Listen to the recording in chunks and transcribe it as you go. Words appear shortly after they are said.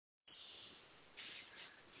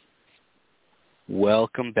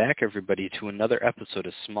Welcome back, everybody, to another episode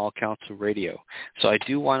of Small Council Radio. So I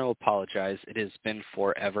do want to apologize. It has been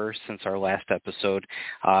forever since our last episode.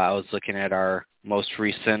 I was looking at our most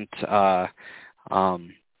recent episode,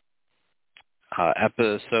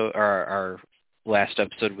 or our last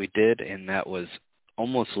episode we did, and that was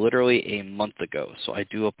almost literally a month ago. So I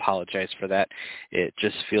do apologize for that. It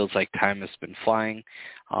just feels like time has been flying.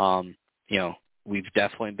 We've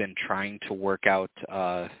definitely been trying to work out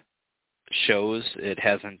shows. It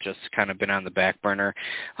hasn't just kind of been on the back burner.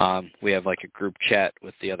 We have like a group chat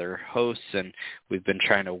with the other hosts, and we've been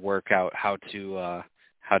trying to work out how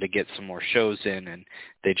to get some more shows in, and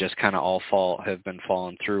they just kind of have been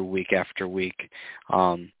falling through week after week.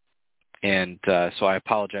 So I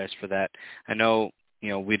apologize for that. I know,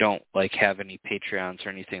 we don't have any Patreons or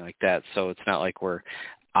anything like that, so it's not like we're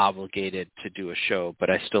obligated to do a show, but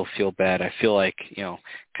I still feel bad. I feel like,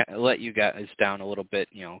 let you guys down a little bit,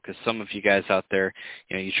 because some of you guys out there,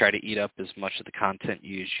 you try to eat up as much of the content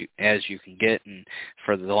as you can get, and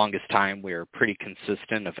for the longest time, we were pretty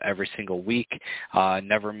consistent of every single week,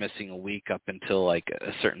 never missing a week up until like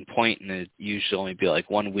a certain point, and it'd usually only be like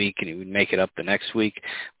 1 week, and you would make it up the next week.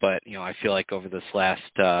 But, I feel like over this last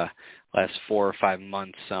 4 or 5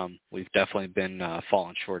 months, we've definitely been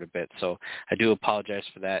falling short a bit. So I do apologize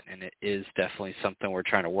for that, and it is definitely something we're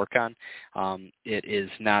trying to work on. It is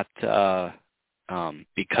not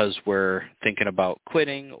because we're thinking about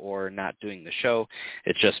quitting or not doing the show.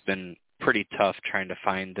 It's just been pretty tough trying to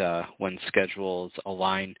find when schedules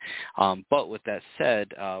align. But with that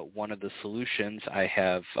said, one of the solutions I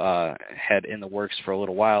have had in the works for a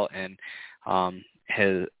little while, and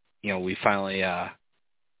we finally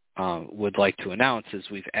would like to announce is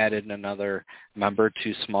we've added another member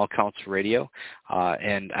to Small Council Radio,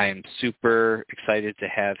 and I am super excited to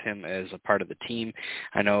have him as a part of the team.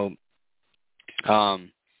 I know,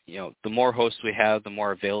 the more hosts we have, the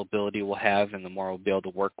more availability we'll have, and the more we'll be able to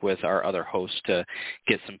work with our other hosts to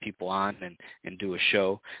get some people on and do a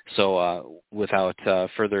show. So without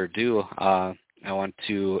further ado, I want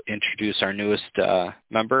to introduce our newest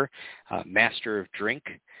member, Master of Drink,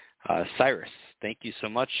 Cyrus. Thank you so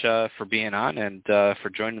much for being on and for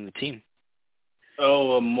joining the team.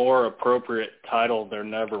 Oh, a more appropriate title there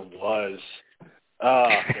never was.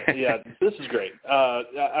 Yeah, this is great.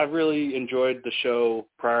 I really enjoyed the show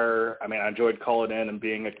prior. I mean, I enjoyed calling in and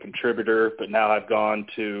being a contributor, but now I've gone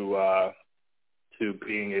to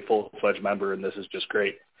being a full-fledged member, and this is just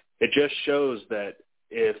great. It just shows that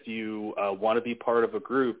if you want to be part of a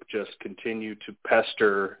group, just continue to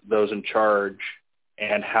pester those in charge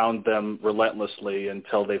and hound them relentlessly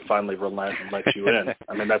until they finally relent and let you in.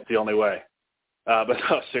 I mean, that's the only way. But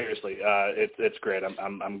no, seriously, it's great.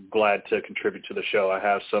 I'm glad to contribute to the show. I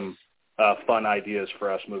have some fun ideas for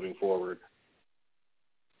us moving forward.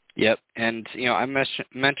 Yep, and I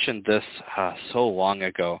mentioned this so long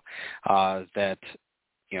ago that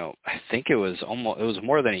I think it was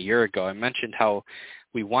more than a year ago. I mentioned how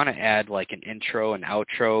we want to add like an intro and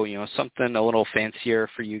outro, something a little fancier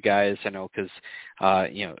for you guys. I know because,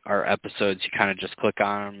 our episodes, you kind of just click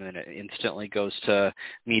on them and it instantly goes to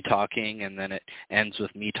me talking, and then it ends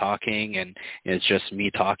with me talking, and it's just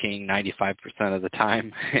me talking 95% of the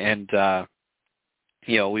time. And,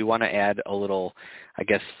 we want to add a little, I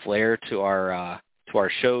guess, flair to our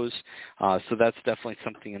shows. So that's definitely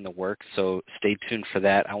something in the works. So stay tuned for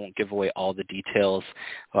that. I won't give away all the details,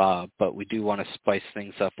 but we do want to spice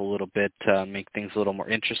things up a little bit, make things a little more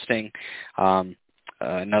interesting.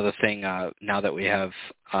 Another thing, now that we have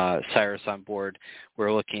Cyrus on board,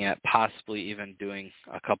 we're looking at possibly even doing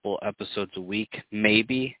a couple episodes a week,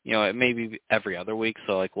 maybe. It may be every other week.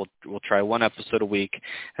 So like we'll try one episode a week,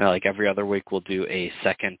 and like every other week we'll do a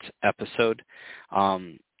second episode.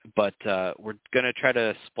 But we're going to try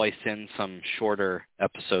to splice in some shorter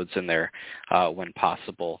episodes in there when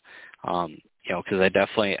possible, because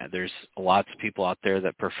there's lots of people out there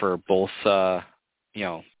that prefer both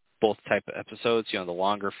type of episodes, the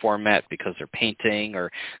longer format because they're painting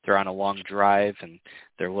or they're on a long drive and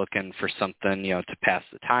they're looking for something, to pass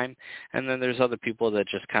the time. And then there's other people that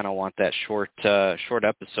just kind of want that short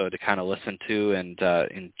episode to kind of listen to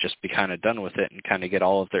and just be kind of done with it and kind of get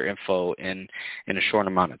all of their info in a short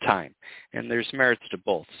amount of time. And there's merits to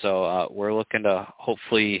both. So we're looking to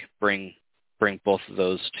hopefully bring both of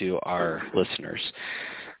those to our listeners.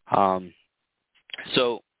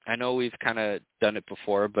 So I know we've kind of done it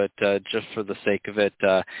before, but just for the sake of it,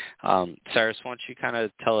 Cyrus, why don't you kind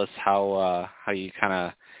of tell us how you kind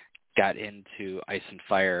of got into Ice and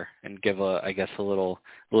Fire and give a little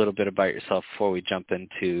bit about yourself before we jump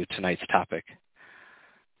into tonight's topic.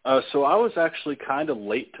 So I was actually kind of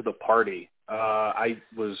late to the party. I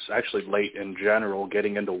was actually late in general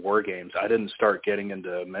getting into war games. I didn't start getting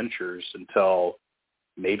into miniatures until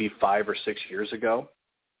maybe 5 or 6 years ago.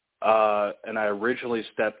 And I originally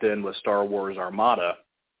stepped in with Star Wars Armada,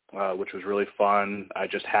 which was really fun. I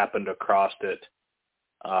just happened across it.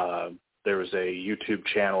 There was a YouTube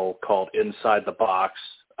channel called Inside the Box,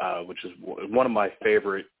 which is one of my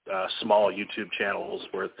favorite small YouTube channels,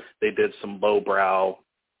 where they did some lowbrow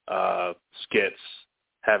skits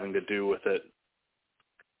having to do with it.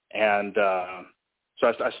 And so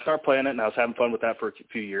I started playing it, and I was having fun with that for a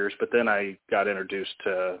few years. But then I got introduced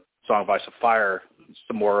to Song of Ice and Fire,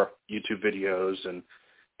 some more YouTube videos,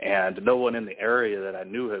 and no one in the area that I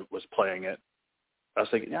knew was playing it. I was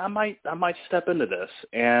thinking, yeah, I might step into this.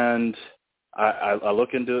 And I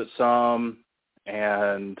look into it some,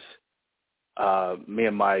 and me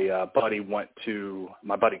and my buddy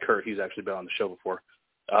my buddy Kurt, he's actually been on the show before,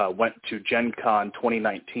 went to Gen Con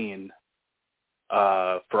 2019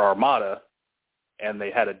 for Armada, and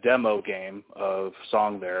they had a demo game of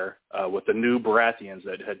Song there with the new Baratheons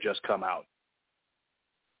that had just come out.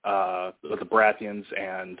 The Baratheons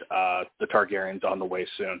and the Targaryens on the way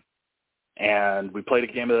soon. And we played a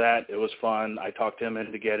game of that. It was fun. I talked him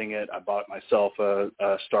into getting it. I bought myself a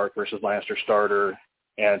Stark versus Lannister starter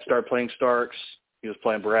and started playing Starks. He was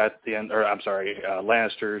playing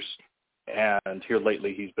Lannisters. And here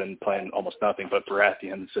lately he's been playing almost nothing but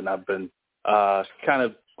Baratheons, and I've been kind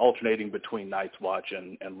of alternating between Night's Watch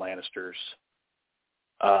and Lannisters.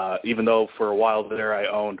 Even though for a while there I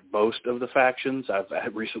owned most of the factions,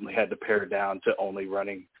 I've recently had to pare down to only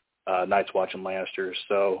running Night's Watch and Lannisters.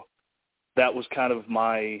 So that was kind of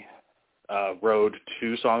my road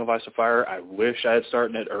to Song of Ice and Fire. I wish I had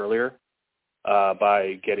started it earlier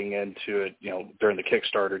by getting into it, during the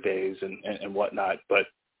Kickstarter days and whatnot. But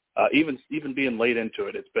even being late into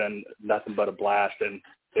it, it's been nothing but a blast, and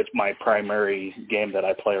it's my primary game that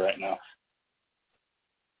I play right now.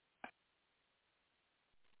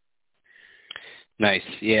 Nice,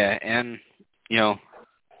 yeah, and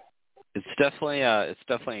it's definitely a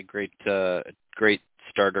great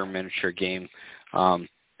starter miniature game.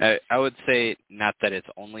 I would say not that it's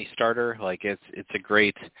only starter, like it's a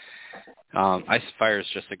great Ice and Fire is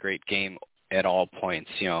just a great game at all points.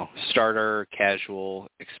 Starter, casual,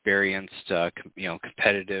 experienced,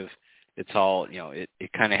 competitive. It's all it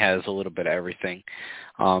kind of has a little bit of everything.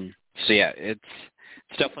 So yeah, it's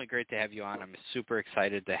definitely great to have you on. I'm super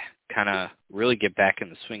excited to kind of really get back in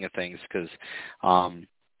the swing of things because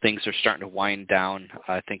things are starting to wind down.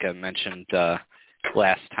 I think I mentioned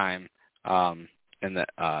last time, and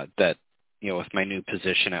that with my new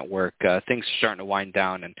position at work, things are starting to wind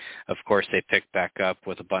down, and of course they picked back up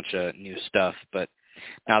with a bunch of new stuff, but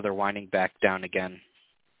now they're winding back down again.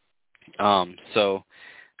 So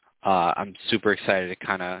I'm super excited to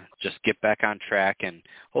kind of just get back on track and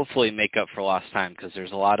hopefully make up for lost time, because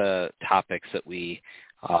there's a lot of topics that we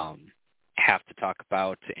have to talk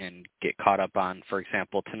about and get caught up on. For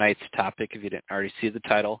example, tonight's topic, if you didn't already see the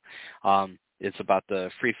title, it's about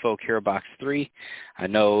the Free Folk Hero Box 3. I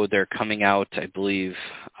know they're coming out, I believe,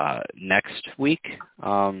 next week,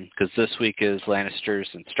 because this week is Lannisters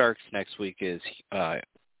and Starks. Next week is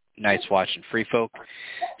Night's Watch and Free Folk.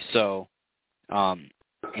 So,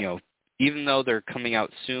 even though they're coming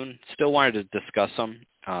out soon, still wanted to discuss them.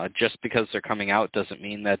 Just because they're coming out doesn't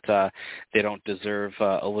mean that they don't deserve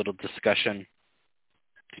a little discussion.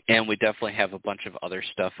 And we definitely have a bunch of other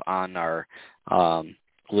stuff on our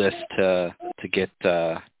list to get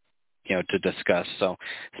to discuss. So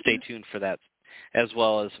stay tuned for that, as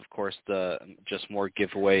well as, of course, the just more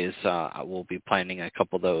giveaways. We'll be planning a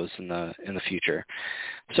couple of those in the future.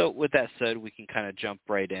 So with that said, we can kind of jump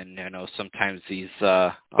right in. I know sometimes these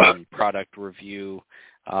product review,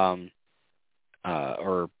 or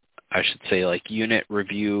I should say like unit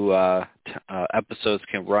review episodes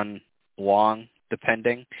can run long,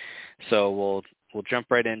 depending. So we'll jump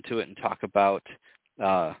right into it and talk about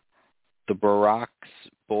the Barox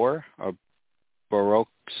Boar, or Barox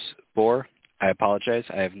Boar. I apologize.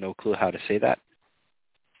 I have no clue how to say that.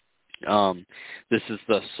 This is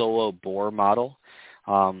the Solo Boar model.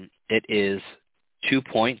 It is 2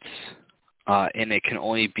 points, and it can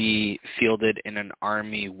only be fielded in an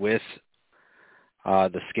army with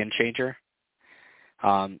the Skin Changer.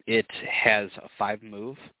 It has a 5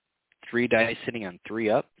 move, 3 dice hitting on 3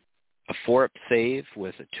 up, a 4 up save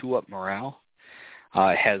with a 2 up morale.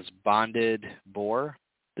 It has Bonded Boar.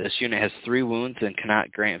 This unit has 3 wounds and cannot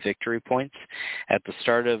grant victory points. At the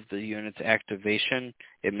start of the unit's activation,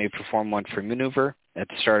 it may perform 1 free maneuver. At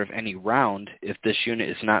the start of any round, if this unit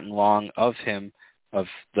is not in long of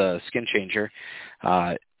the Skin Changer,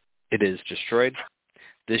 it is destroyed.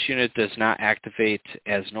 This unit does not activate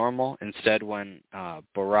as normal. Instead, when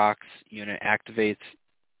Barak's unit activates,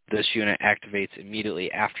 this unit activates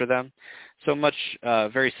immediately after them. So much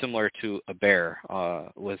very similar to a bear,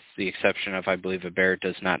 with the exception of, I believe, a bear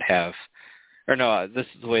does not have, or no, this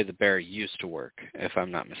is the way the bear used to work, if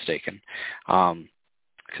I'm not mistaken.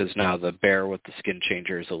 Because now the bear with the skin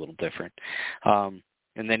changer is a little different.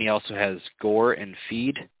 And then he also has Gore and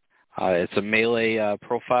Feed. It's a melee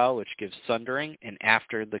profile which gives Sundering, and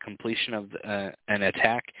after the completion of an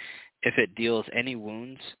attack, if it deals any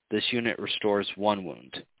wounds, this unit restores 1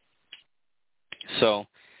 wound. So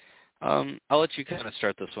I'll let you kind of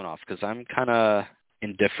start this one off because I'm kind of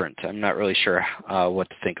indifferent. I'm not really sure what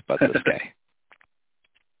to think about this guy.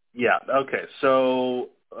 Yeah, okay. So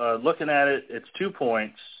looking at it, it's 2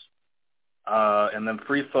 points, and then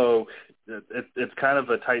Free Folk, it's kind of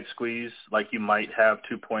a tight squeeze. Like you might have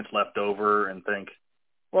 2 points left over and think,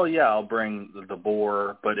 well, yeah, I'll bring the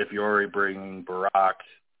boar, but if you're already bringing Barak,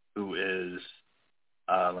 who is,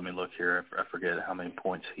 let me look here, I forget how many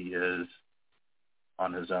points he is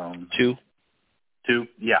on his own. 2. 2,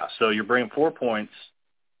 yeah. So you're bringing 4 points,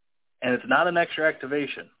 and it's not an extra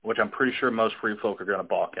activation, which I'm pretty sure most Free Folk are going to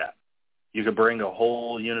balk at. You could bring a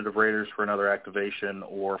whole unit of Raiders for another activation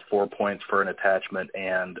or 4 points for an attachment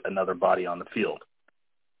and another body on the field.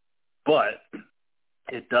 But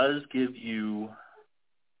it does give you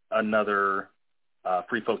another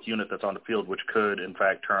Free Folk unit that's on the field, which could, in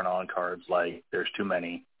fact, turn on cards like There's Too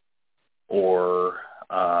Many, or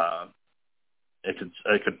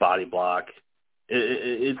it could body block.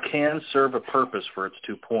 It can serve a purpose for its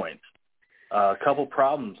 2 points. A couple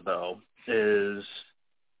problems, though, is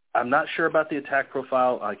I'm not sure about the attack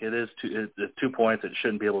profile. Like it's 2 points. It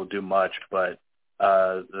shouldn't be able to do much, but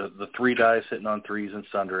the 3 dice hitting on 3s and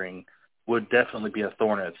Sundering would definitely be a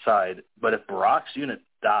thorn in its side. But if Barak's unit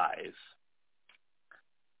dies,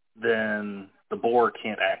 then the boar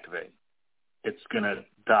can't activate. It's going to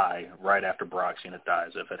die right after Barak's unit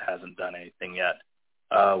dies if it hasn't done anything yet,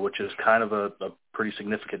 which is kind of a pretty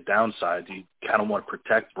significant downside. You kind of want to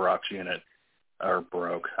protect Barak's unit, or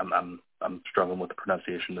Barak. I'm struggling with the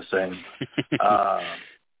pronunciation of the same.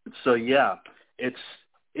 So yeah,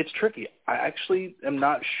 it's tricky. I actually am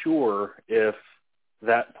not sure if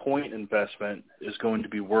that point investment is going to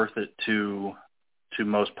be worth it to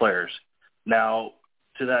most players. Now,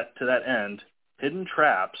 to that end, Hidden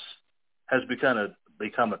Traps has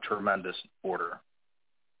become a tremendous order.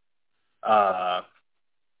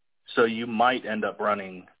 So you might end up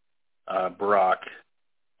running Barak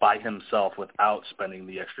by himself without spending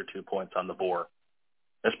the extra 2 points on the boar,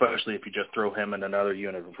 especially if you just throw him in another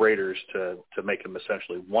unit of Raiders to make him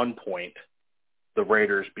essentially 1 point. The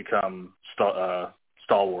Raiders become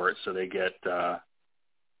stalwarts, so they get the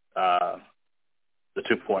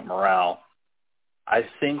 2 point morale. I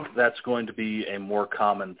think that's going to be a more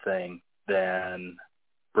common thing than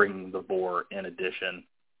bringing the boar in addition,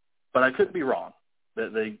 but I could be wrong.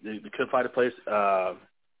 They could find a place.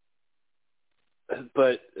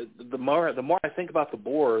 But the more I think about the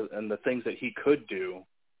boar and the things that he could do,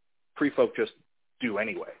 Free Folk just do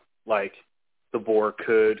anyway. Like the boar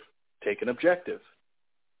could take an objective,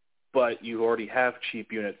 but you already have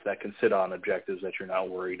cheap units that can sit on objectives that you're not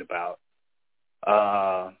worried about.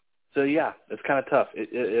 So yeah, it's kind of tough.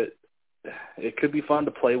 It could be fun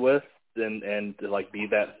to play with and like be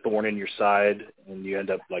that thorn in your side, and you end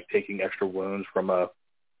up like taking extra wounds from a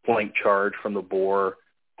flank charge from the boar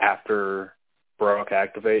after Barak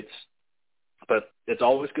activates, but it's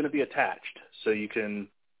always going to be attached, so you can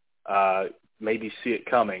maybe see it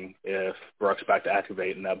coming. If Barak's about to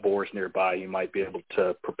activate and that boar's nearby, you might be able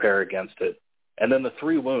to prepare against it. And then the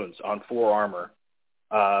 3 wounds on 4 armor,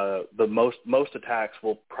 the most attacks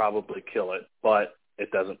will probably kill it, but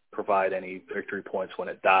it doesn't provide any victory points when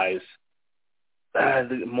it dies.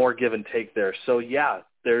 More give and take there. So yeah,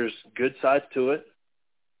 there's good sides to it,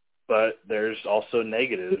 but there's also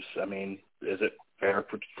negatives. I mean, is it fair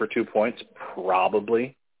for 2 points?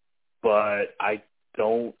 Probably, but I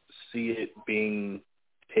don't see it being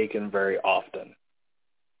taken very often,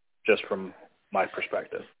 just from my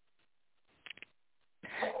perspective.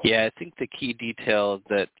 Yeah, I think the key detail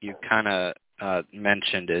that you kind of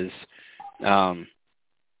mentioned is the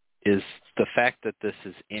fact that this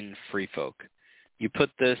is in Free Folk. You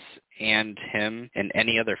put this and him in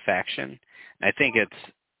any other faction, I think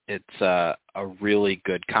it's a really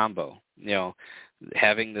good combo. You know,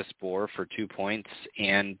 having this boar for 2 points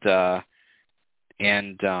and the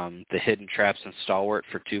Hidden Traps and Stalwart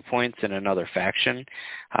for 2 points in another faction,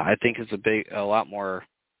 I think is a lot more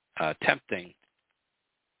tempting.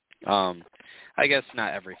 I guess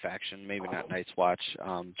not every faction, maybe not Night's Watch,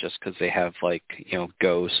 just because they have like,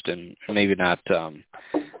 Ghost and maybe not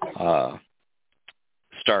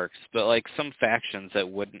Starks, but like some factions that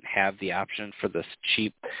wouldn't have the option for this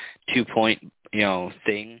cheap 2-point,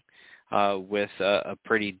 thing, with a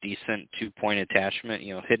pretty decent 2-point attachment,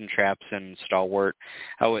 Hidden Traps and Stalwart,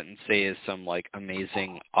 I wouldn't say is some like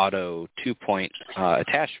amazing auto 2-point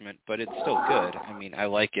attachment, but it's still good. I mean, I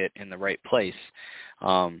like it in the right place.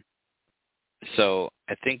 So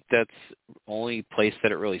I think that's the only place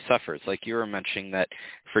that it really suffers. Like you were mentioning that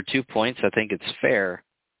for 2 points, I think it's fair.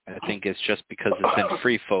 I think it's just because it's in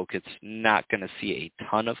Free Folk, it's not going to see a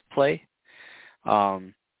ton of play.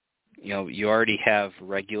 You already have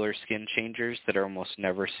regular skin changers that are almost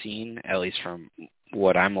never seen, at least from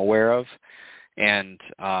what I'm aware of. And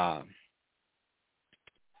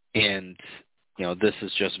this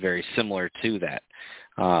is just very similar to that.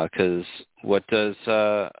 Because what does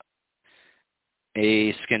a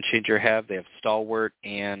skin changer have? They have Stalwart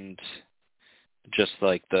and just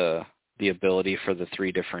like the ability for the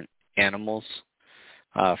 3 different animals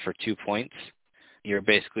for 2 points. You're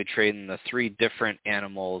basically trading the 3 different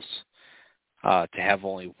animals to have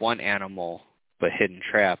only one animal but Hidden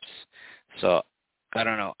Traps. So I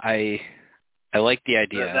don't know. I like the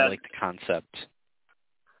idea. I like the concept.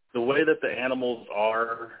 The way that the animals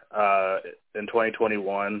are in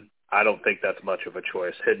 2021, I don't think that's much of a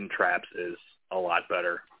choice. Hidden Traps is a lot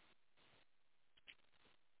better.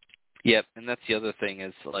 Yep, and that's the other thing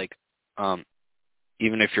is like,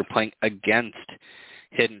 even if you're playing against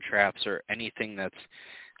Hidden Traps or anything that's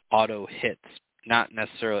auto hits, not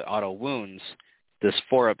necessarily auto wounds, this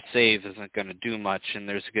 4-up save isn't going to do much, and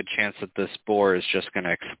there's a good chance that this boar is just going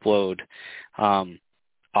to explode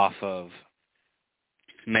off of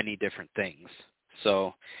many different things.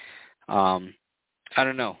 So, I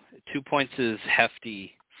don't know. 2 points is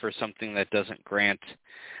hefty for something that doesn't grant.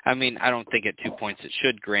 I mean, I don't think at 2 points it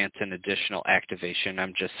should grant an additional activation.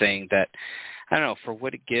 I'm just saying that, I don't know, for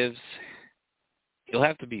what it gives, you'll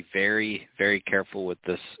have to be very, very careful with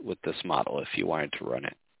this model if you wanted to run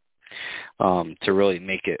it, to really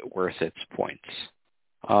make it worth its points.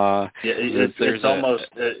 It's almost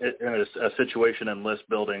in a situation in list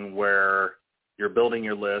building where you're building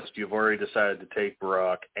your list, you've already decided to take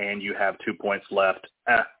Barak, and you have 2 points left.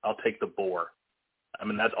 I'll take the boar. I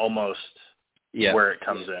mean, that's almost where it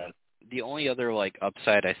comes in. The only other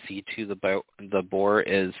upside I see to the boar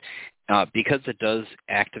is because it does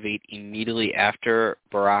activate immediately after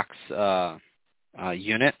Barak's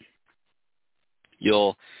unit.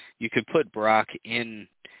 You could put Barak in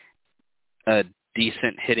a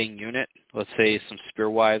decent hitting unit, let's say some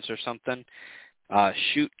Spearwives or something.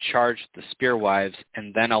 Charge the Spearwives,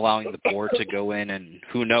 and then allowing the boar to go in, and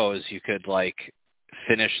who knows, you could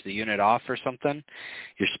finish the unit off or something.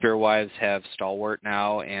 Your Spearwives have Stalwart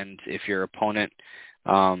now, and if your opponent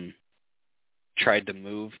tried to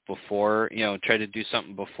move before, tried to do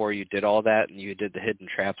something before you did all that and you did the Hidden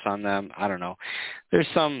Traps on them, I don't know. There's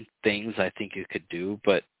some things I think you could do,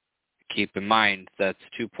 but keep in mind that's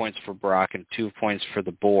 2 points for Barak and 2 points for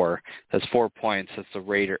the boar. That's 4 points. That's a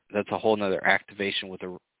Raider. That's a whole nother activation with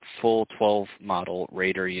a full 12 model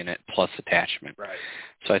Raider unit plus attachment. Right.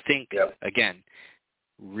 So I think, again,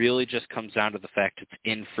 really just comes down to the fact it's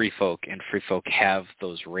in Free Folk, and Free Folk have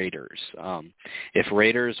those Raiders. If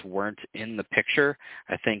Raiders weren't in the picture,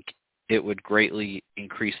 I think it would greatly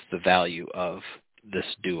increase the value of this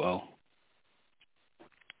duo.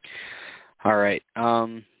 All right.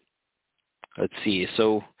 Let's see.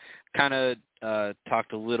 So kind of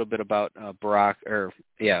talked a little bit about Barak,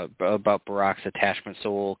 about Barak's attachment.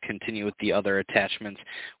 So we'll continue with the other attachments.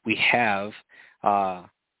 We have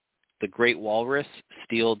the Great Walrus,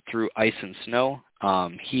 steeled through ice and snow.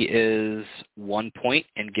 He is 1 point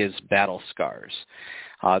and gives battle scars.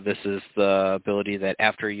 This is the ability that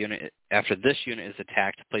after this unit is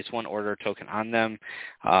attacked, place 1 order token on them,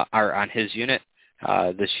 or on his unit.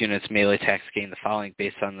 This unit's melee attacks gain the following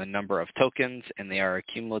based on the number of tokens, and they are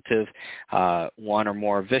cumulative. 1 or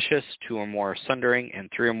more vicious, 2 or more sundering, and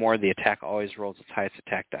 3 or more. The attack always rolls its highest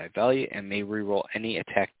attack die value and may reroll any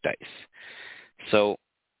attack dice. So,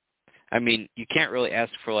 I mean, you can't really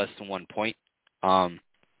ask for less than 1 point.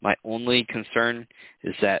 My only concern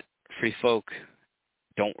is that Free Folk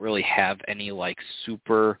don't really have any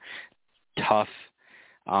super tough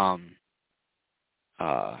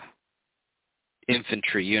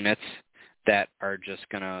infantry units that are just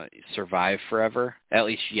going to survive forever, at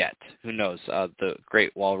least yet. Who knows? The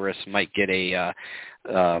Great Walrus might get a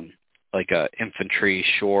infantry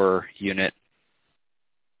shore unit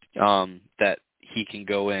that he can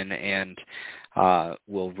go in and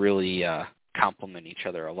will really complement each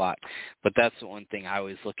other a lot. But that's the one thing I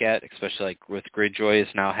always look at, especially like with Greyjoy is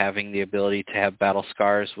now having the ability to have battle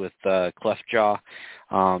scars with Cleftjaw.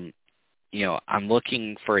 I'm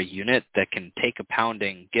looking for a unit that can take a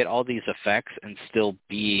pounding, get all these effects, and still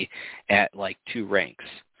be at like 2 ranks.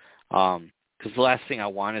 Because the last thing I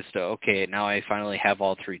want is to, okay, now I finally have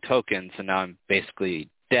all 3 tokens, and now I'm basically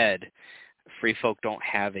dead. Free folk don't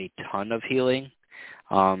have a ton of healing.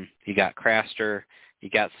 You got Craster, you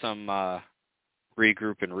got some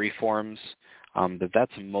regroup and reforms, but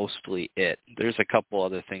that's mostly it. There's a couple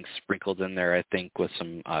other things sprinkled in there, I think, with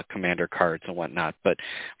some commander cards and whatnot, but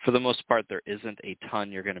for the most part, there isn't a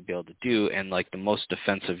ton you're going to be able to do, and like the most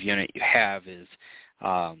defensive unit you have is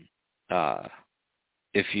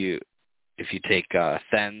if you take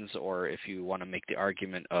Thens, or if you want to make the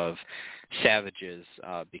argument of Savages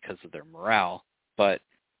because of their morale. But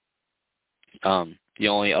the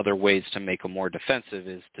only other ways to make them more defensive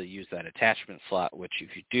is to use that attachment slot, which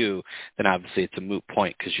if you do, then obviously it's a moot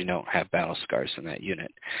point because you don't have battle scars in that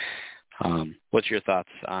unit. What's your thoughts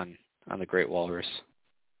on the Great Walrus?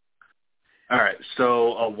 All right,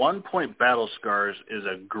 so a 1-point battle scars is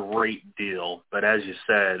a great deal, but as you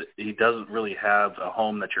said, he doesn't really have a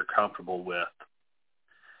home that you're comfortable with.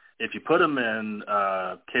 If you put him in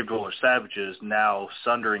Cave Dweller Savages, now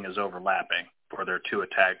Sundering is overlapping for their 2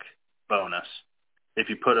 attack bonus. If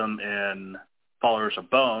you put them in Followers of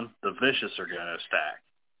Bone, the Vicious are going to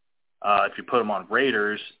stack. If you put them on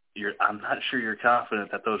Raiders, I'm not sure you're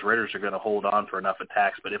confident that those Raiders are going to hold on for enough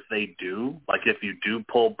attacks, but if they do, like if you do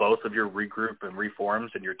pull both of your regroup and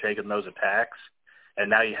reforms and you're taking those attacks, and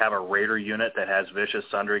now you have a Raider unit that has Vicious,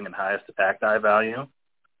 Sundering, and highest attack die value,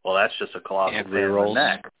 well, that's just a colossal pain in the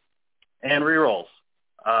neck. And rerolls.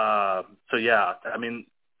 So yeah, I mean,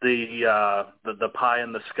 the pie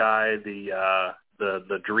in the sky,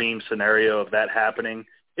 the dream scenario of that happening,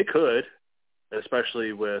 it could,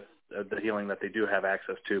 especially with the healing that they do have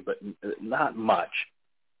access to, but not much.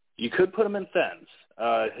 You could put him in Thens.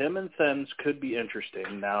 Him and Thens could be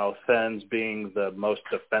interesting. Now, Thens being the most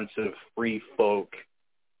defensive free folk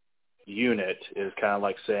unit is kind of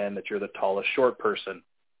like saying that you're the tallest short person.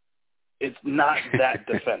 It's not that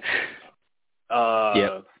defensive.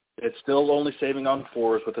 Yep. It's still only saving on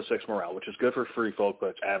 4s with a 6 morale, which is good for free folk,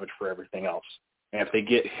 but it's average for everything else. And if they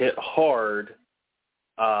get hit hard,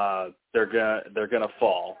 they're gonna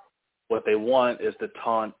fall. What they want is to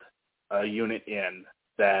taunt a unit in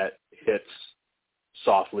that hits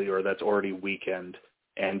softly or that's already weakened,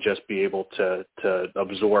 and just be able to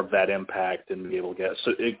absorb that impact and be able to get.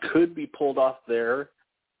 So it could be pulled off there,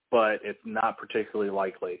 but it's not particularly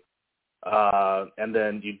likely. And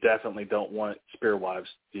then you definitely don't want Spearwives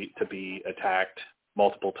to be attacked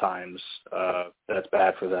multiple times. That's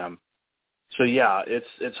bad for them. So yeah,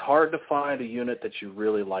 it's hard to find a unit that you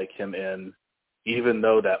really like him in, even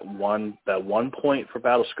though that one point for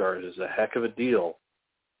battle scars is a heck of a deal.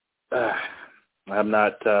 I'm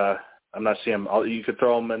not seeing him. You could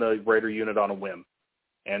throw him in a Raider unit on a whim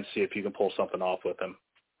and see if you can pull something off with him,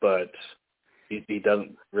 but he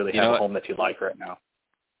doesn't really have a home that you like right now.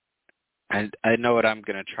 And I know what I'm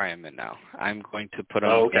going to try him in now. I'm going to put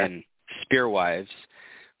him in Spearwives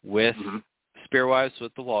with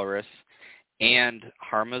the Walrus and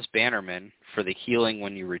Harma's Bannerman for the healing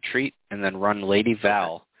when you retreat, and then run Lady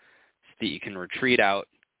Val so that you can retreat out,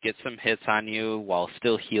 get some hits on you while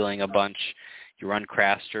still healing a bunch. You run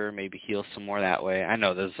Craster, maybe heal some more that way. I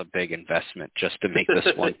know this is a big investment just to make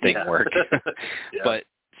this one thing work. But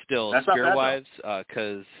still, Spearwives,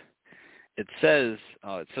 because it says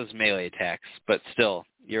melee attacks, but still,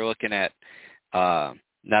 you're looking at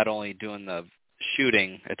not only doing the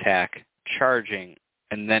shooting attack, charging,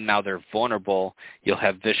 and then now they're vulnerable. You'll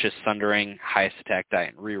have Vicious, Sundering, highest attack die,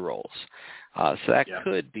 and rerolls. So that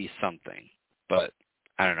could be something, but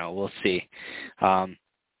I don't know. We'll see.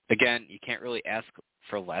 Again, you can't really ask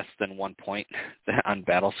for less than 1 point on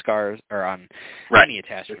Battle Scars or on any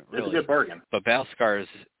attachment, really. It's a good bargain. But Battle Scars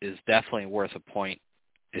is definitely worth a point.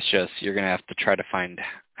 It's just you're going to have to try to find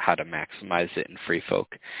how to maximize it in Free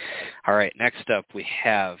Folk. All right, next up we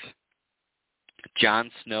have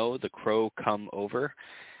Jon Snow, the Crow Come Over.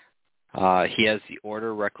 He has the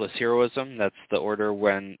order Reckless Heroism. That's the order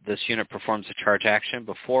when this unit performs a charge action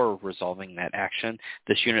before resolving that action.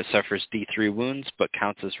 This unit suffers D3 wounds, but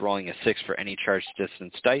counts as rolling a 6 for any charge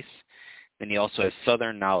distance dice. Then he also has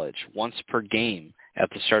Southern Knowledge. Once per game, at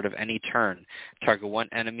the start of any turn, target one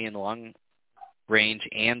enemy in long range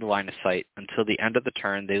and line of sight. Until the end of the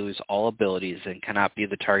turn, they lose all abilities and cannot be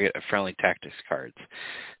the target of friendly tactics cards.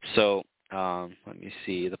 So, let me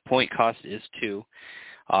see. The point cost is 2.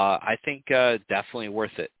 I think definitely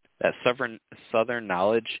worth it. That Southern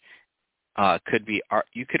Knowledge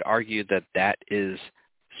you could argue that is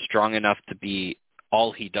strong enough to be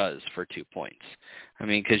all he does for 2 points. I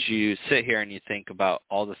mean, because you sit here and you think about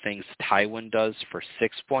all the things Tywin does for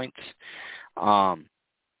 6 points.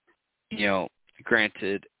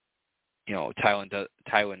 Granted,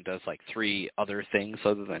 Tywin does like 3 other things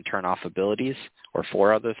other than turn off abilities, or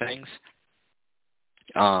 4 other things.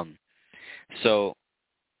 So,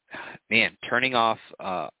 man, turning off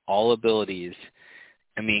all abilities,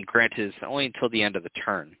 I mean, granted, it's only until the end of the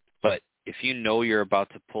turn, but if you know you're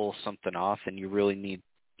about to pull something off and you really need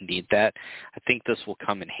that, I think this will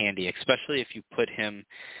come in handy, especially if you put him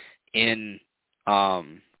in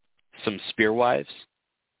some Spearwives.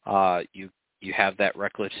 You have that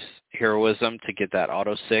reckless heroism to get that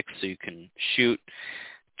auto 6, so you can shoot,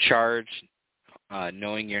 charge,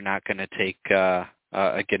 knowing you're not going to take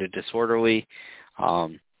get a disorderly.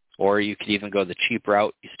 Or you could even go the cheap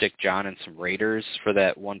route. You stick Jon and some Raiders for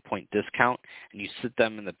that 1-point discount, and you sit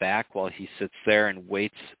them in the back while he sits there and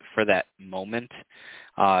waits for that moment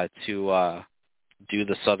to do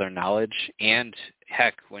the Southern Knowledge. And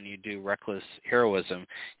heck, when you do Reckless Heroism,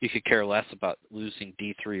 you could care less about losing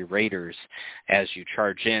D3 Raiders as you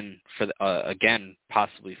charge in for again,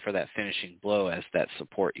 possibly for that finishing blow as that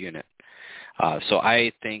support unit. So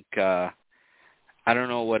I think I don't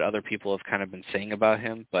know what other people have kind of been saying about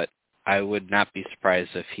him, but I would not be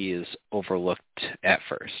surprised if he is overlooked at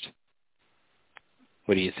first.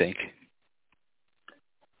 What do you think?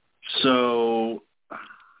 So,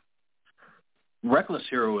 Reckless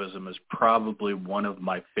Heroism is probably one of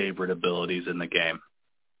my favorite abilities in the game.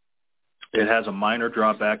 It has a minor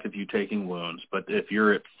drawback if you're taking wounds, but if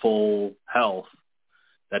you're at full health,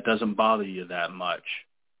 that doesn't bother you that much.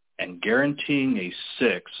 And guaranteeing a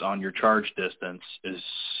 6 on your charge distance is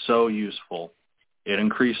so useful. It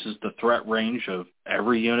increases the threat range of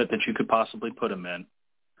every unit that you could possibly put him in,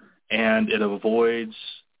 and it avoids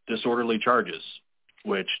disorderly charges,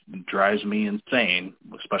 which drives me insane,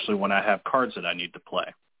 especially when I have cards that I need to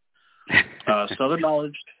play. Southern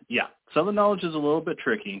Knowledge is a little bit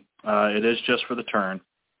tricky. It is just for the turn.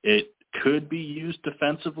 It could be used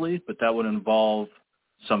defensively, but that would involve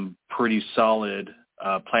some pretty solid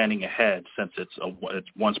planning ahead, since it's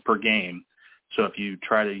once per game. So if you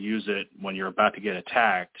try to use it when you're about to get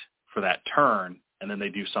attacked for that turn, and then they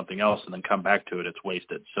do something else and then come back to it, it's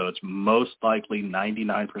wasted. So it's most likely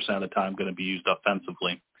 99% of the time going to be used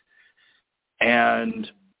offensively. And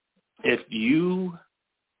if you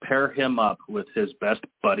pair him up with his best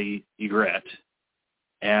buddy, Ygritte,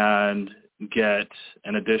 and get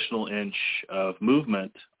an additional inch of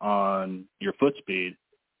movement on your foot speed,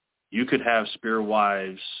 you could have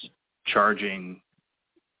Spearwives charging,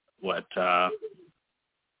 12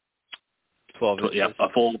 inches? Yeah, a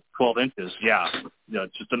full 12 inches. Yeah,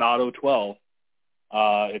 just an auto 12.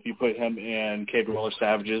 If you put him in Cave Dweller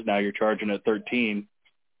Savages, now you're charging at 13.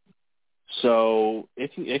 So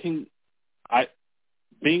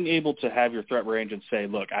being able to have your threat range and say,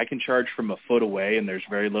 look, I can charge from a foot away and there's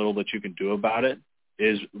very little that you can do about it,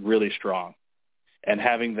 is really strong. And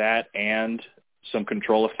having that and some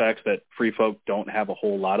control effects that free folk don't have a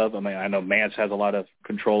whole lot of. I mean, I know Mance has a lot of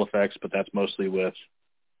control effects, but that's mostly with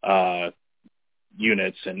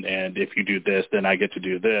units. And if you do this, then I get to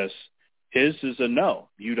do this. His is a no.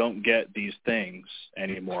 You don't get these things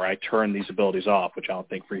anymore. I turn these abilities off, which I don't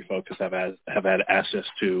think free folks have had access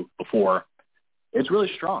to before. It's really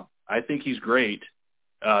strong. I think he's great.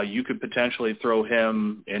 You could potentially throw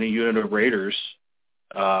him in a unit of Raiders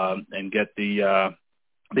and get the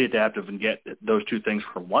adaptive and get those 2 things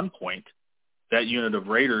for 1 point. That unit of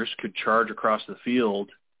Raiders could charge across the field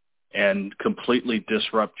and completely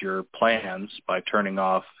disrupt your plans by turning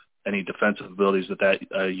off any defensive abilities that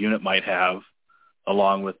unit might have,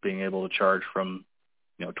 along with being able to charge from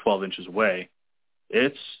 12 inches away.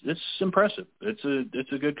 It's impressive.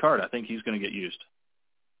 It's a good card. I think he's going to get used.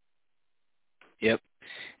 Yep.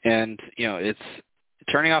 And it's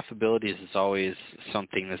turning off abilities is always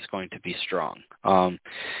something that's going to be strong,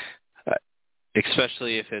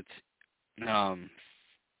 especially if it's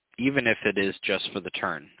even if it is just for the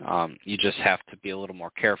turn. You just have to be a little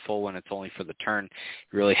more careful when it's only for the turn.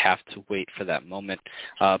 You really have to wait for that moment.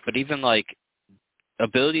 But even like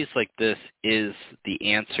abilities like this is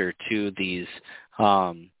the answer to these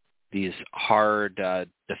hard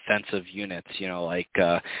defensive units, like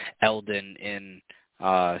Eldon in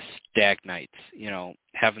Stag Knights,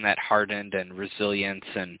 having that hardened and resilience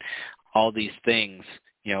and all these things,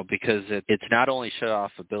 because it's not only shut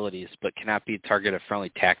off abilities, but cannot be target of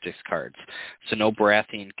friendly tactics cards. So no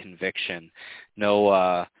Baratheon Conviction,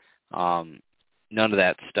 no none of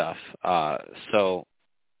that stuff. So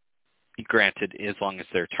granted, as long as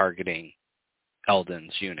they're targeting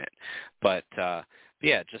Eldon's unit. But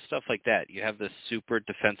yeah, just stuff like that. You have this super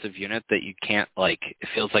defensive unit that you can't, like, it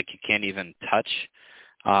feels like you can't even touch.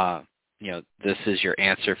 This is your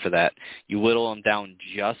answer for that. You whittle them down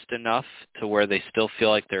just enough to where they still feel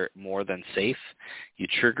like they're more than safe. You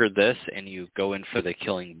trigger this, and you go in for the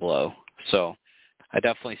killing blow. So I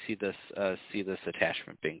definitely see this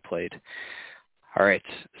attachment being played. All right,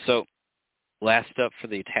 so last up for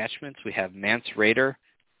the attachments, we have Mance Raider,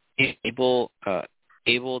 Abel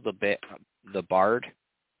the Bard.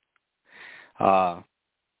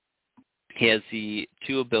 He has the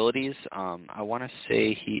two abilities. I want to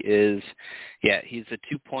say he's a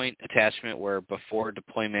 2-point attachment where before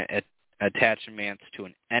deployment, attach Mance to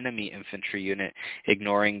an enemy infantry unit,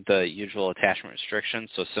 ignoring the usual attachment restrictions.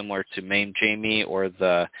 So similar to Maim Jamie or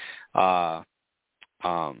the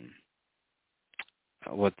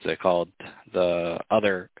what's it called? The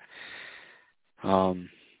other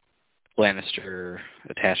Lannister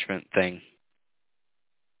attachment thing.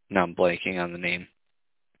 Now I'm blanking on the name.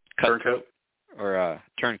 Turncoat? Or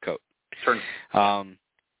Turncoat. Turn.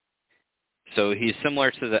 So he's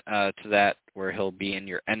similar to that, where he'll be in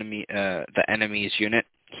your the enemy's unit.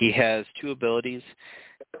 He has two abilities.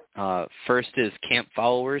 First is Camp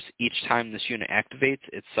Followers. Each time this unit activates,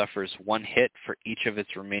 it suffers 1 hit for each of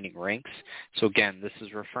its remaining ranks. So again, this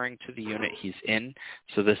is referring to the unit he's in.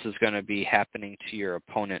 So this is going to be happening to your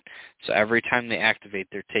opponent. So every time they activate,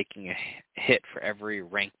 they're taking a hit for every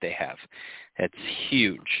rank they have. That's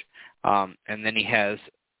huge. And then he has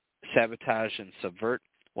Sabotage and Subvert.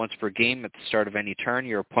 Once per game, at the start of any turn,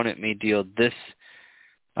 your opponent may deal this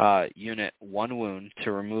unit 1 wound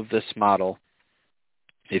to remove this model.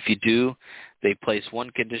 If you do, they place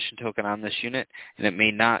 1 condition token on this unit, and it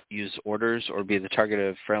may not use orders or be the target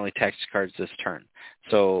of friendly tactics cards this turn.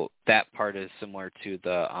 So that part is similar to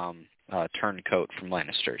the Turncoat from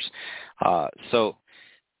Lannisters. So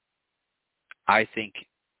I think,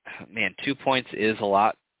 2 points is a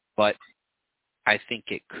lot, but I think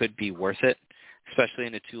it could be worth it, especially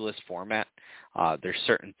in a 2-list format. There's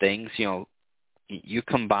certain things, you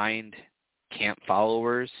combined Camp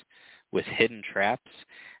Followers with Hidden Traps,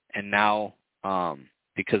 and now,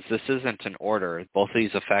 because this isn't an order, both of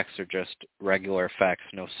these effects are just regular effects,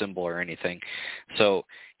 no symbol or anything. So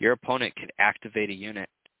your opponent could activate a unit,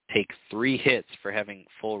 take 3 hits for having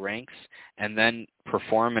full ranks, and then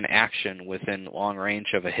perform an action within long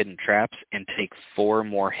range of a Hidden Traps and take 4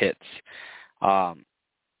 more hits.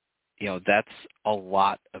 That's a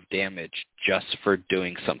lot of damage just for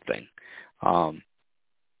doing something. And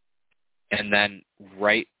then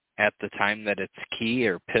right at the time that it's key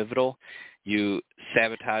or pivotal, you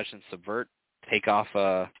Sabotage and Subvert, take off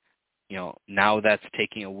now that's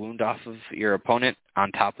taking a wound off of your opponent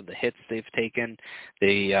on top of the hits they've taken.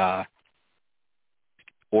 The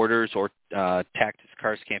orders or tactics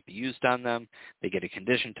cards can't be used on them. They get a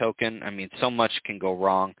condition token. So much can go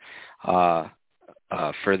wrong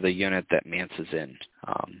for the unit that Mance is in.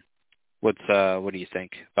 What do you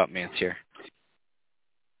think about Mance here?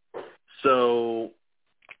 So,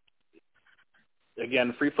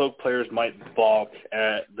 again, Free Folk players might balk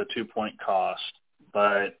at the 2-point cost,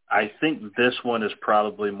 but I think this one is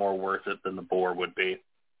probably more worth it than the boar would be.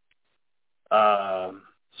 So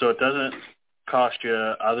it doesn't cost you,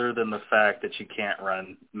 other than the fact that you can't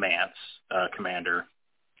run Mance Commander.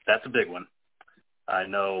 That's a big one. I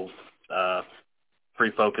know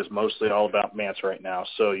Free Folk is mostly all about Mance right now,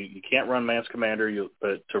 so you can't run Mance Commander,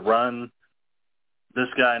 but to run this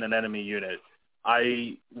guy in an enemy unit,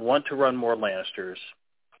 I want to run more Lannisters,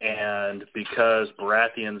 and because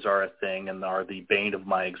Baratheons are a thing and are the bane of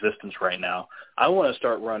my existence right now, I want to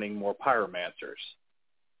start running more Pyromancers.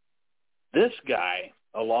 This guy,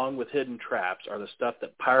 along with Hidden Traps, are the stuff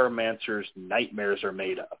that Pyromancers' nightmares are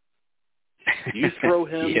made of. You throw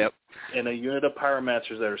him in a unit of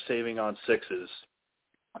Pyromancers that are saving on 6s,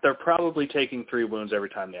 they're probably taking 3 wounds every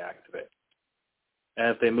time they activate. And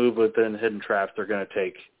if they move within Hidden Traps, they're going to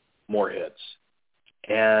take more hits.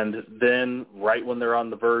 And then right when they're on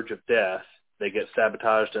the verge of death, they get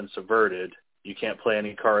sabotaged and subverted. You can't play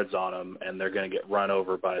any cards on them, and they're going to get run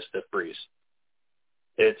over by a stiff breeze.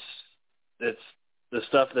 It's the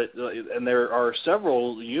stuff that, and there are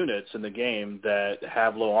several units in the game that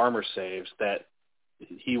have low armor saves that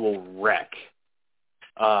he will wreck.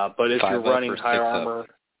 But if you're running higher armor,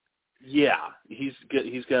 he's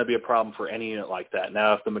going to be a problem for any unit like that.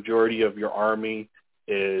 Now, if the majority of your army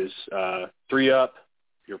is 3-up,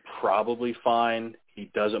 you're probably fine. He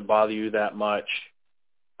doesn't bother you that much.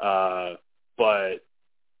 But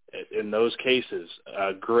in those cases,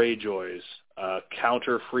 Greyjoys,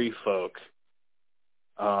 counter Free Folk,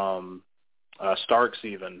 Starks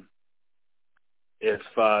even,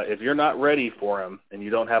 if you're not ready for him and you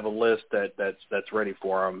don't have a list that's ready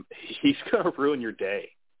for him, he's going to ruin your day,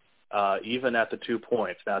 even at the 2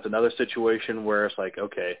 points. Now, it's another situation where it's like,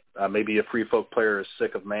 okay, maybe a free folk player is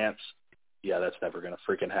sick of Mance. Yeah, that's never going to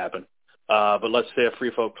freaking happen. But let's say a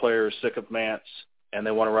free folk player is sick of Mance and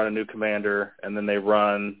they want to run a new commander, and then they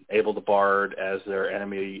run Abel the Bard as their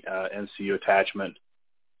enemy NCU attachment.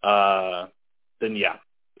 Then yeah,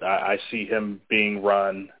 I see him being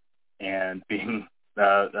run and being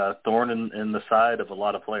a thorn in the side of a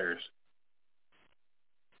lot of players.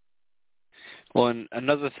 Well, and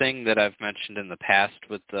another thing that I've mentioned in the past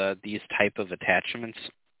with these type of attachments,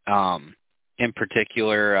 in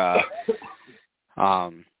particular,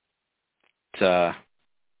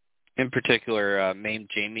 Maimed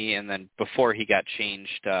Jamie, and then before he got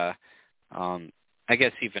changed, I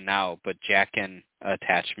guess even now, but Jaqen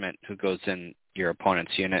attachment who goes in your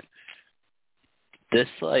opponent's unit. This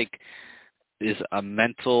is a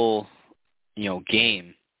mental,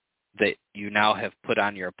 game that you now have put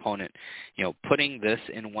on your opponent. Putting this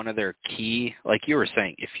in one of their key, like you were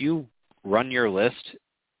saying, if you run your list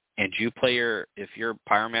and if your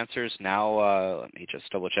pyromancers now, let me just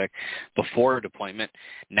double check, before deployment,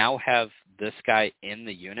 now have this guy in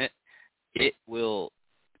the unit, it will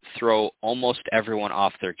throw almost everyone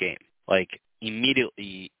off their game. Like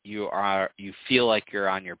immediately you feel like you're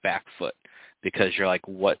on your back foot because you're like,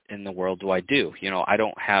 what in the world do I do?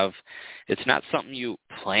 It's not something you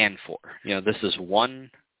plan for. This is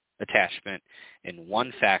one attachment in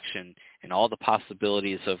one faction and all the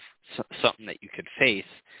possibilities of something that you could face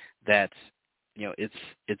that,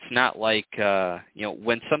 it's not like,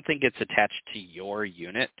 when something gets attached to your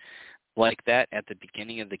unit like that at the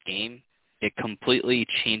beginning of the game, it completely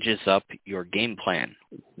changes up your game plan,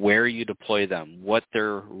 where you deploy them, what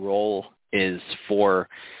their role is for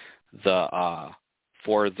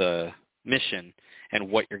the mission, and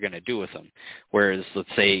what you're going to do with them. Whereas,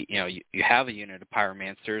 let's say, you have a unit of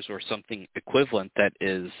pyromancers or something equivalent that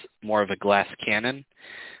is more of a glass cannon.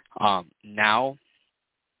 Now,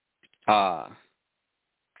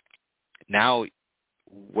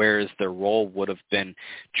 whereas their role would have been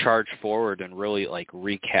charge forward and really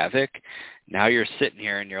wreak havoc, now you're sitting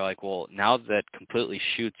here and you're like, well, now that completely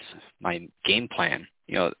shoots my game plan.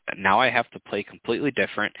 Now I have to play completely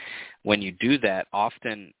different. When you do that,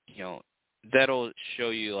 often, that'll show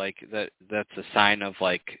you that's a sign of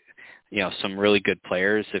some really good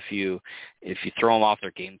players. If you throw them off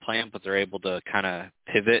their game plan, but they're able to kind of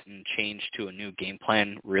pivot and change to a new game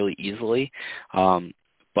plan really easily.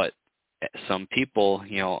 But some people,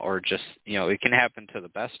 or just, it can happen to the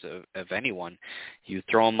best of anyone. You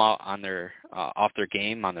throw them out on their off their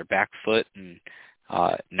game, on their back foot, and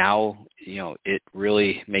now, it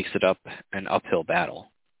really makes it an uphill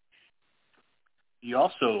battle. You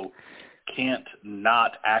also can't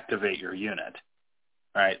not activate your unit,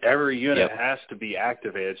 right? Every unit has to be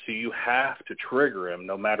activated, so you have to trigger him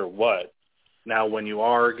no matter what. Now, when you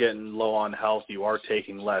are getting low on health, you are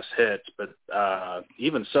taking less hits, but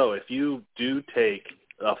even so, if you do take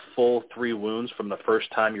a full 3 wounds from the first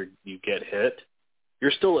time you get hit,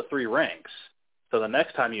 you're still at 3 ranks. So the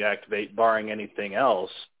next time you activate, barring anything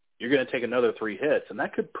else, you're going to take another 3 hits, and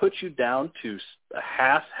that could put you down to a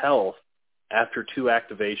half health after 2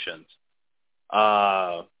 activations.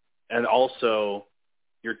 And also,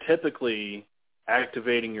 you're typically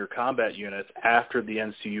activating your combat units after the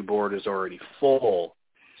NCU board is already full,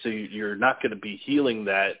 so you're not going to be healing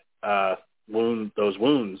those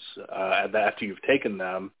wounds after you've taken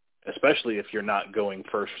them, especially if you're not going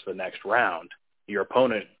first for the next round. Your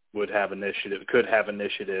opponent could have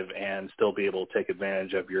initiative and still be able to take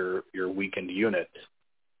advantage of your weakened unit.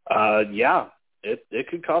 It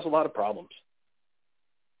could cause a lot of problems.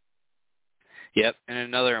 Yep, and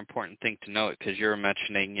another important thing to note, because you were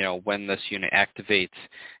mentioning, when this unit activates,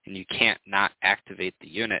 and you can't not activate the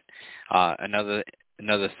unit. Another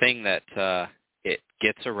thing that it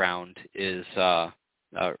gets around is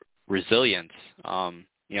resilience.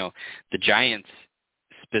 The Giants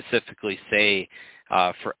specifically say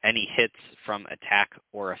for any hits from attack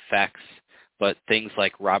or effects, but things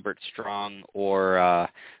like Robert Strong or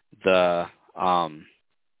why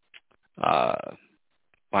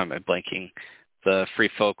am I blanking? The Free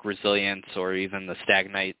Folk Resilience or even the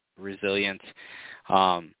Stagnite Resilience,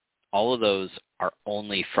 all of those are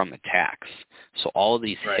only from attacks. So all of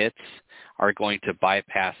these hits are going to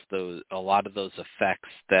bypass a lot of those effects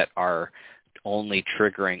that are only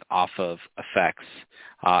triggering off of effects.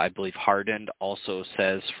 I believe Hardened also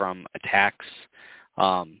says from attacks.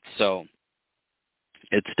 So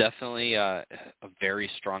It's definitely a very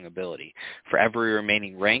strong ability. For every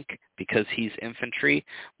remaining rank, because he's infantry,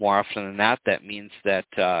 more often than not, that means that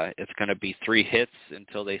it's going to be 3 hits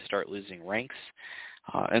until they start losing ranks.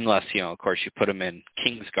 Unless, of course, you put him in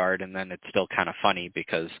Kingsguard, and then it's still kind of funny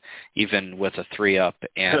because even with a 3-up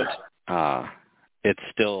and it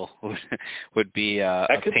still would be a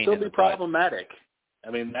that could pain still in the be butt. Problematic. I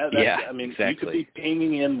mean, exactly. You could be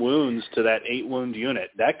pinging in wounds to that 8-wound unit.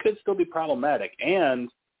 That could still be problematic. And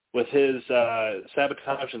with his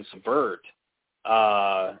Sabotage and Subvert,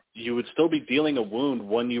 you would still be dealing a wound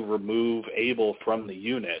when you remove Able from the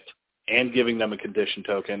unit and giving them a condition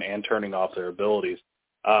token and turning off their abilities.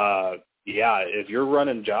 If you're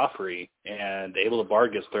running Joffrey and Able to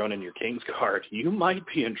Bard gets thrown in your Kingsguard, you might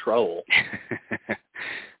be in trouble.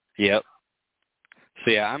 Yep. So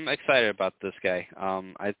yeah, I'm excited about this guy.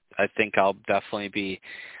 I think I'll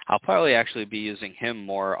probably actually be using him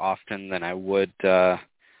more often than I would,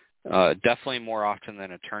 definitely more often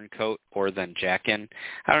than a Turncoat or than Jaqen.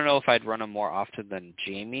 I don't know if I'd run him more often than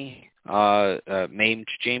Jaime, Maimed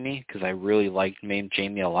Jaime, because I really liked Maimed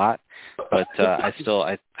Jaime a lot, but I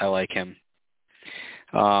like him.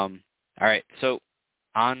 All right, so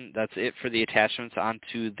that's it for the attachments. On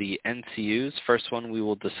to the NCUs. First one we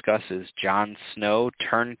will discuss is Jon Snow,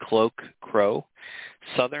 Turncloak Crow,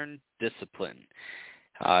 Southern Discipline.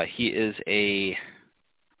 He is a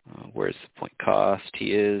where's the point cost?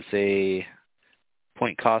 He is a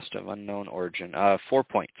point cost of unknown origin. 4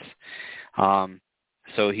 points.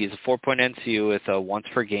 So he's a 4-point NCU with a once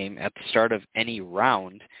per game. At the start of any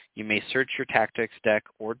round, you may search your tactics deck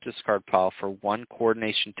or discard pile for 1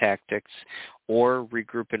 coordination tactics or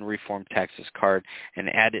regroup and reform tactics card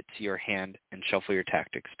and add it to your hand and shuffle your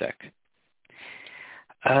tactics deck.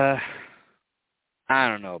 I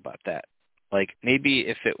don't know about that. Like, maybe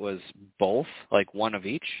if it was both, like one of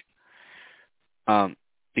each,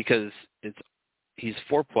 because he's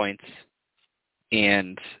 4 points,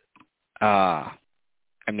 and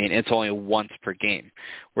it's only once per game.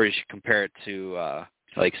 Whereas you compare it to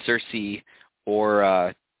like Cersei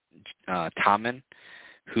or Tommen,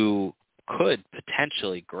 who could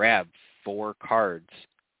potentially grab 4 cards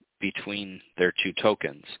between their 2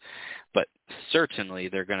 tokens, but certainly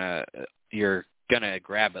you're gonna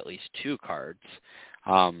grab at least 2 cards.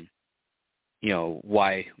 Why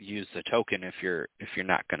use the token if you're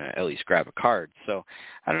not gonna at least grab a card? So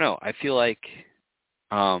I don't know. I feel like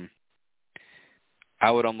I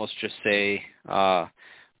would almost just say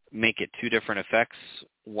make it 2 different effects.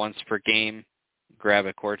 Once per game, grab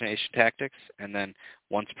a coordination tactics, and then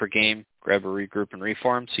once per game, grab a regroup and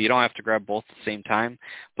reform. So you don't have to grab both at the same time,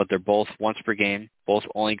 but they're both once per game, both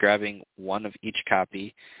only grabbing 1 of each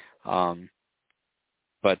copy. I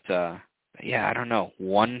don't know.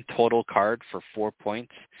 1 total card for 4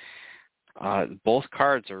 points. Both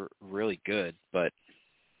cards are really good, but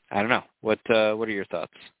I don't know. What are your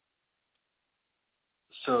thoughts?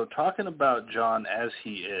 So talking about Jon as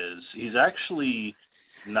he is, he's actually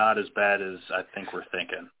not as bad as I think we're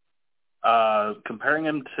thinking. Comparing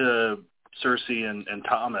him to Cersei and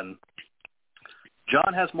Tommen,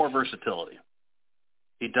 Jon has more versatility.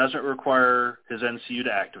 He doesn't require his NCU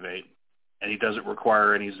to activate, and he doesn't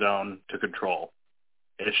require any zone to control.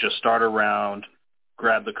 It's just start a round,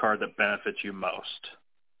 grab the card that benefits you most.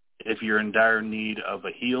 If you're in dire need of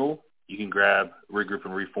a heal, you can grab regroup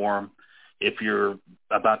and reform. If you're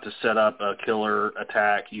about to set up a killer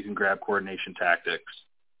attack, you can grab coordination tactics.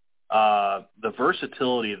 The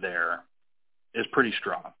versatility there is pretty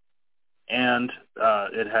strong. And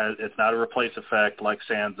it's not a replace effect like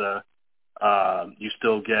Sansa. You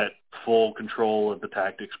still get full control of the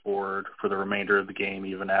tactics board for the remainder of the game,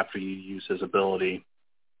 even after you use his ability.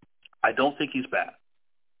 I don't think he's bad.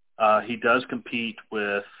 He does compete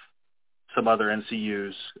with some other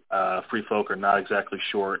NCUs. Free Folk are not exactly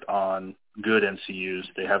short on good NCUs.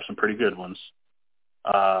 They have some pretty good ones.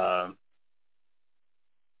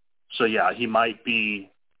 He might be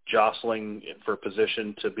jostling for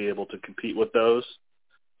position to be able to compete with those.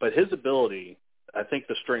 But his ability, I think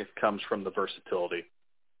the strength comes from the versatility,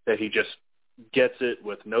 that he just gets it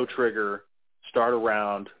with no trigger, start a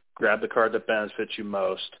round, grab the card that benefits you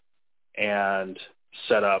most, and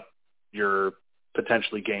set up your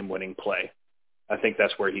potentially game-winning play. I think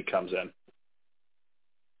that's where he comes in.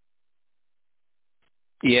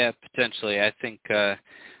 Yeah, potentially. I think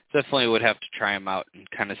definitely would have to try him out and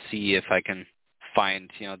kind of see if I can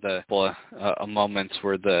find the moments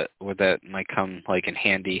where that might come like in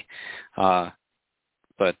handy.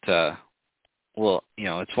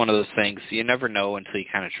 It's one of those things you never know until you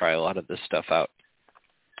kind of try a lot of this stuff out.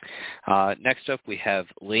 Next up, we have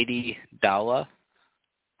Lady Dala.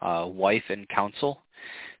 Wife and Counsel.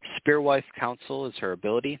 Spearwife Counsel is her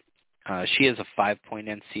ability. She has a 5-point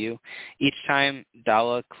NCU. Each time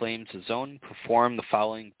Dala claims a zone, perform the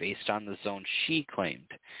following based on the zone she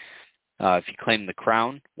claimed. If you claim the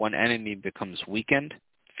crown, one enemy becomes weakened.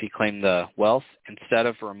 If you claim the wealth, instead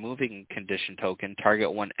of removing a condition token,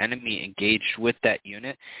 target one enemy engaged with that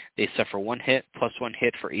unit. They suffer 1 hit plus 1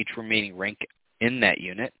 hit for each remaining rank in that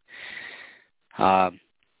unit.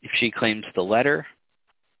 If she claims the letter,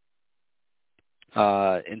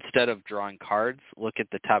 instead of drawing cards, look at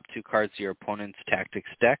the top 2 cards of your opponent's tactics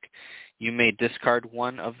deck. You may discard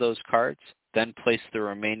one of those cards, then place the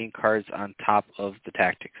remaining cards on top of the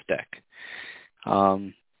tactics deck.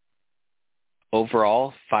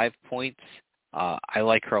 Overall, 5 points. I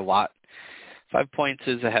like her a lot. 5 points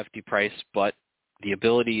is a hefty price, but the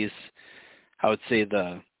abilities, I would say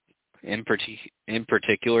in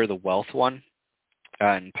particular the wealth one,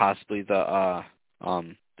 and possibly the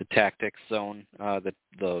tactics zone,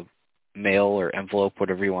 the mail or envelope,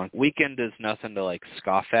 whatever you want. Weakened is nothing to like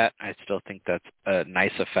scoff at. I still think that's a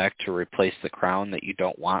nice effect to replace the crown that you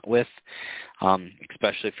don't want with,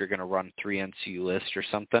 especially if you're going to run 3 NCU list or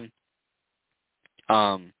something.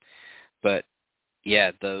 But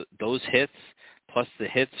yeah, those hits plus the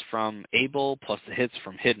hits from Able plus the hits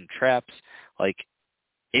from hidden traps, like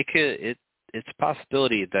it's a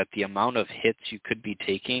possibility that the amount of hits you could be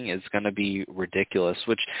taking is going to be ridiculous,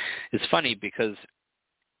 which is funny because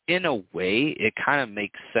in a way it kind of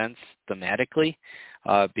makes sense thematically,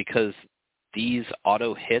 because these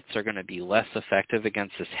auto hits are going to be less effective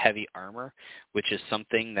against this heavy armor, which is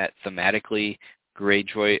something that thematically Free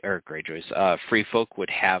Folk would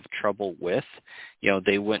have trouble with.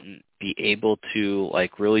 They wouldn't be able to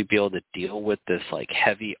really be able to deal with this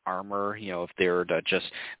heavy armor, if they were to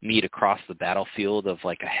just meet across the battlefield of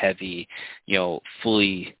a heavy,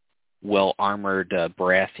 fully well armored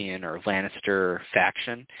Baratheon or Lannister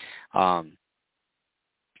faction.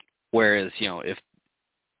 Whereas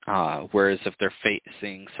if they're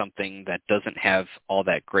facing something that doesn't have all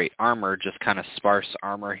that great armor, just kind of sparse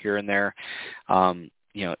armor here and there,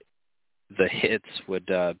 the hits would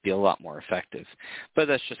be a lot more effective. But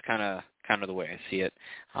that's just kind of the way I see it.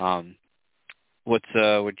 What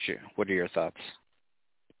are your thoughts?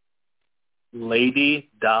 Lady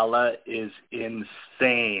Dala is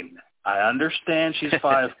insane. I understand she's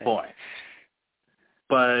 5 points,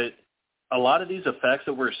 but a lot of these effects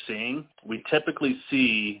that we're seeing, we typically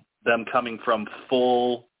see them coming from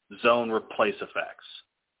full zone replace effects.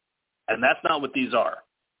 And that's not what these are.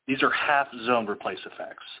 These are half zone replace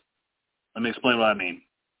effects. Let me explain what I mean.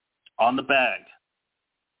 On the bag,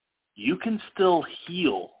 you can still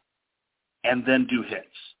heal and then do hits,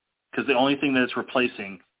 because the only thing that it's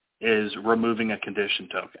replacing is removing a condition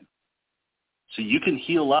token. So you can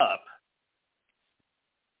heal up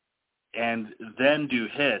and then do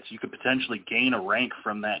hits. You could potentially gain a rank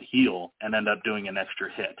from that heal and end up doing an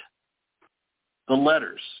extra hit. The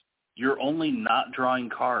letters, you're only not drawing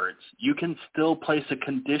cards. You can still place a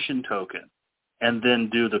condition token and then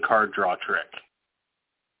do the card draw trick.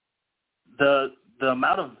 The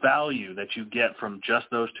amount of value that you get from just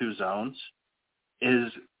those 2 zones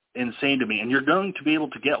is insane to me. And you're going to be able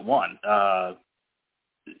to get one.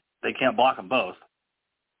 They can't block them both.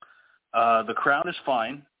 The crown is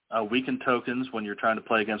fine. Weakened tokens when you're trying to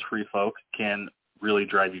play against Free Folk can really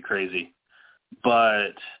drive you crazy.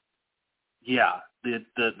 But yeah,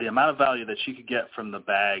 the amount of value that she could get from the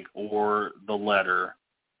bag or the letter,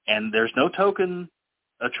 and there's no token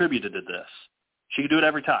attributed to this. She can do it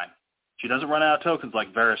every time. She doesn't run out of tokens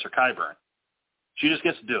like Varys or Qyburn. She just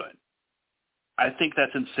gets to do it. I think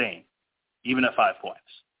that's insane, even at 5 points.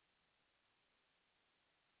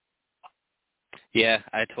 Yeah,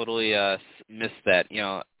 I totally missed that.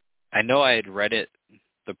 I know I had read it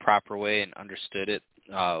the proper way and understood it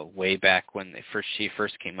way back when she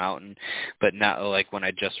first came out, but now when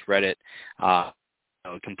I just read it,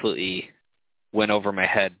 it completely went over my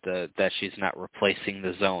head that she's not replacing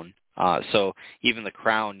the zone. So even the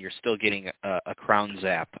crown, you're still getting a crown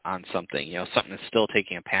zap on something. Something is still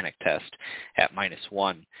taking a panic test at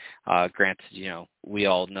 -1. Granted, we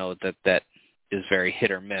all know that is very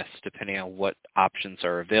hit or miss depending on what options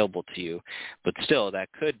are available to you. But still, that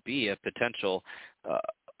could be a potential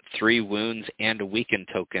 3 wounds and a weakened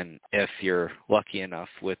token if you're lucky enough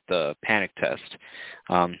with the panic test.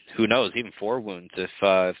 Who knows, even 4 wounds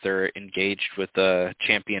if they're engaged with a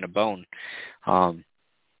champion of bone.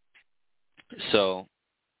 So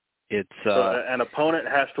it's an opponent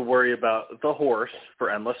has to worry about the horse for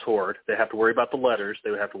Endless Horde. They have to worry about the letters.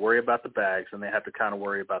 They would have to worry about the bags, and they have to kind of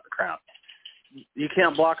worry about the crown. You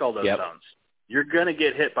can't block all those zones. you're going to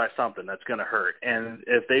get hit by something that's going to hurt. And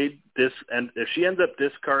if she ends up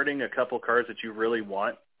discarding a couple cards that you really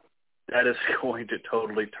want, that is going to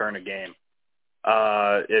totally turn a game.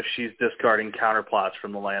 If she's discarding counterplots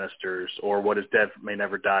from the Lannisters, or What Is Dead May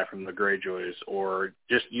Never Die from the Greyjoys, or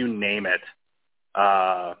just you name it.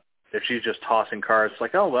 If she's just tossing cards,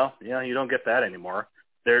 like, oh well, yeah, you don't get that anymore.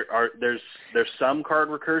 There's some card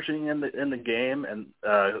recursion in the game, and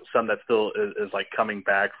some that still is like coming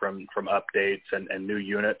back from updates and new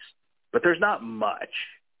units, but there's not much.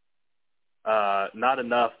 Not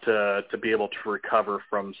enough to be able to recover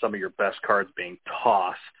from some of your best cards being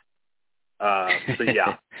tossed. So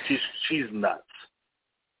yeah, she's nuts.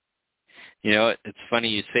 You know, it's funny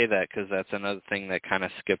you say that, because that's another thing that kind of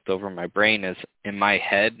skipped over my brain. Is in my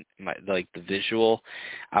head, like the visual,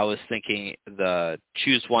 I was thinking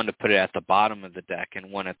choose one to put it at the bottom of the deck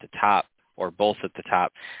and one at the top, or both at the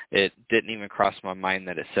top. It didn't even cross my mind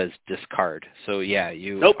that it says discard. So yeah,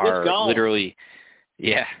 you are literally.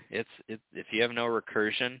 Yeah, if you have no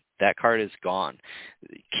recursion, that card is gone.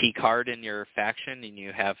 Key card in your faction and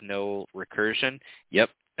you have no recursion, yep,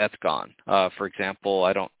 that's gone. For example,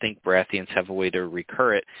 I don't think Baratheons have a way to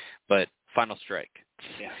recur it, but Final Strike.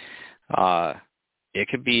 Yeah. It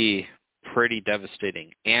could be pretty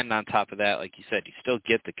devastating. And on top of that, like you said, you still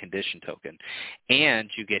get the condition token, and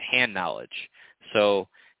you get hand knowledge. So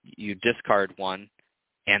you discard one,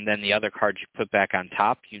 and then the other card you put back on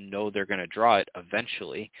top, you know they're going to draw it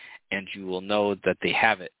eventually, and you will know that they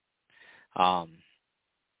have it.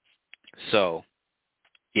 So,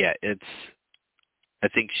 yeah, I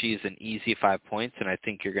think she's an easy 5 points, and I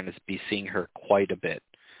think you're going to be seeing her quite a bit.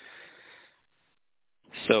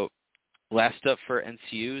 So, last up for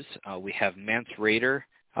NCUs, we have Mance Rayder,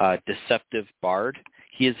 Deceptive Bard.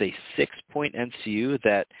 He is a 6-point NCU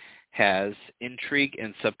that has Intrigue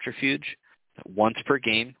and Subterfuge. Once per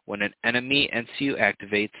game, when an enemy NCU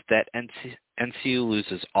activates, that NCU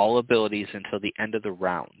loses all abilities until the end of the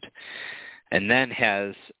round. And then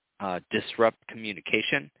has Disrupt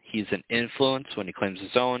Communication. He's an influence. When he claims a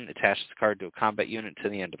zone, attaches the card to a combat unit to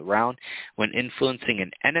the end of the round. When influencing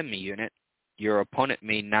an enemy unit, your opponent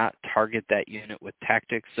may not target that unit with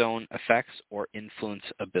tactic zone effects or influence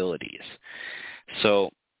abilities.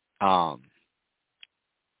 So,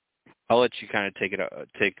 I'll let you kind of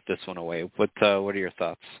take this one away. What are your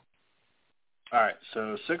thoughts? All right,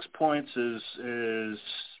 so 6 points is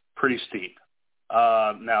pretty steep.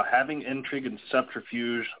 Now, having Intrigue and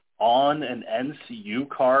Subterfuge on an NCU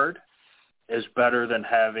card is better than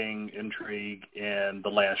having Intrigue in the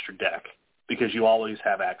Lannister deck, because you always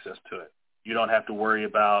have access to it. You don't have to worry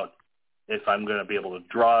about if I'm going to be able to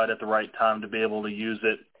draw it at the right time to be able to use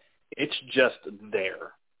it. It's just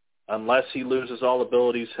there. Unless he loses all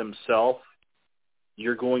abilities himself,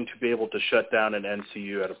 you're going to be able to shut down an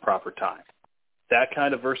NCU at a proper time. That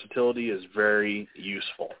kind of versatility is very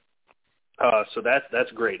useful. So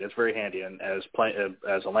that's great. It's very handy. And as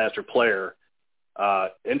a Lannister player,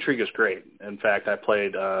 Intrigue is great. In fact, I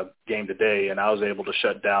played a game today, and I was able to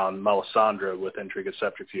shut down Melisandre with Intrigue and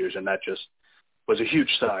Subterfuge, and that just was a huge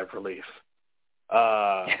sigh of relief.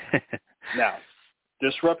 Now,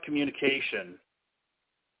 Disrupt Communication.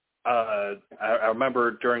 I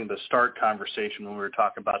remember during the start conversation when we were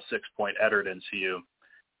talking about 6-point Eddard NCU,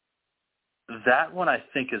 that one I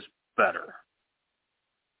think is better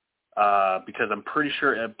because I'm pretty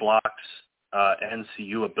sure it blocks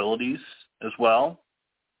NCU abilities as well,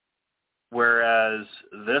 whereas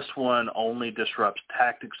this one only disrupts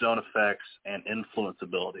tactic zone effects and influence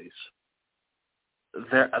abilities.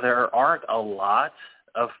 There aren't a lot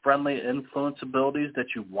of friendly influence abilities that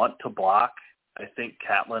you want to block. I think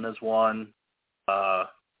Catelyn is one. I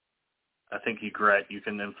think Ygritte, you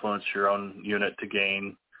can influence your own unit to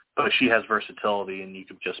gain, but she has versatility, and you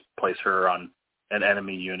can just place her on an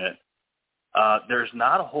enemy unit. There's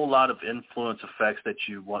not a whole lot of influence effects that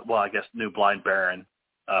you want. Well, I guess New Blind Baron,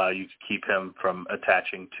 you can keep him from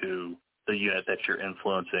attaching to the unit that you're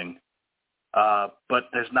influencing, but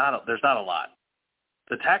there's not a lot.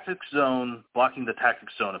 The tactic zone, blocking the tactic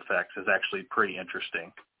zone effects is actually pretty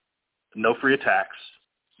interesting. No free attacks,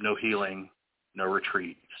 no healing, no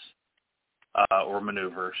retreats, or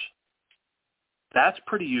maneuvers. That's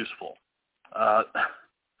pretty useful.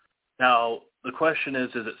 Now, the question is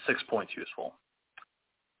it 6 points useful?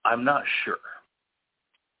 I'm not sure.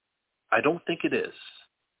 I don't think it is.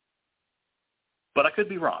 But I could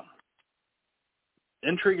be wrong.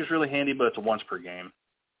 Intrigue is really handy, but it's a once per game.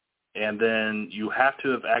 And then you have to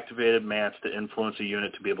have activated Mance to influence a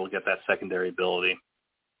unit to be able to get that secondary ability.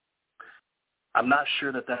 I'm not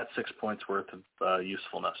sure that that's 6 points worth of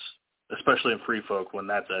usefulness, especially in Free Folk when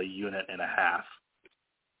that's a unit and a half.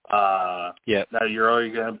 Now you're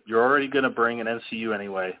already gonna bring an NCU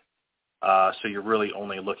anyway, so you're really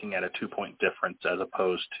only looking at a 2-point difference as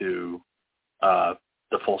opposed to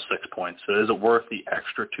the full 6 points. So is it worth the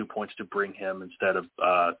extra 2 points to bring him instead of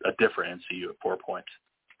a different NCU at 4 points?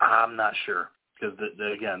 I'm not sure because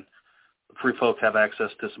again, Free Folk have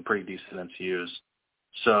access to some pretty decent NCUs.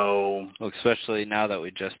 So, especially now that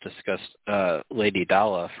we just discussed Lady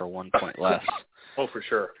Dala for 1 point less. Oh, for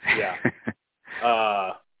sure. Yeah.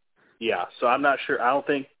 Yeah. So I'm not sure. I don't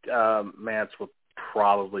think Mance will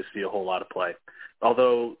probably see a whole lot of play,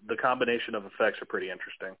 although the combination of effects are pretty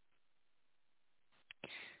interesting.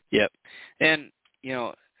 Yep. And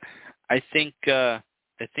I think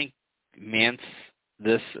Mance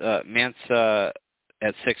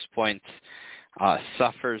at 6 points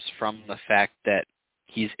suffers from the fact that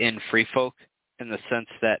he's in Free Folk, in the sense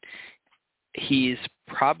that he's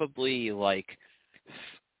probably like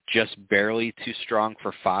just barely too strong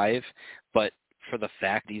for 5, but for the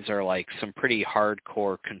fact these are like some pretty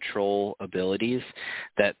hardcore control abilities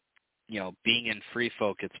that, being in Free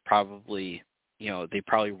Folk, it's probably, they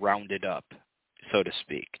probably rounded up, so to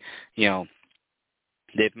speak.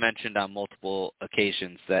 They've mentioned on multiple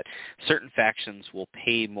occasions that certain factions will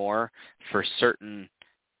pay more for certain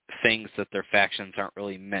things that their factions aren't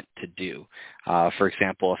really meant to do. For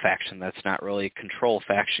example, a faction that's not really a control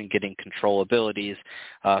faction getting control abilities,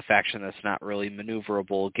 a faction that's not really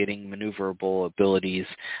maneuverable getting maneuverable abilities.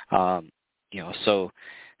 So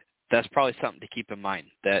that's probably something to keep in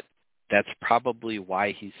mind. That's probably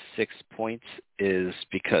why he's 6 points, is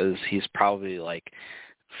because he's probably like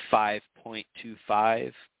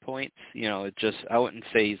 5.25 points. I wouldn't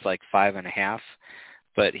say he's like 5.5,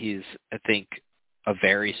 but he's, I think, a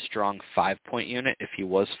very strong 5-point unit if he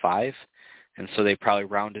was 5. And so they probably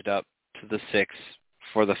rounded up to the 6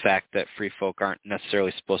 for the fact that Free Folk aren't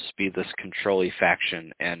necessarily supposed to be this control-y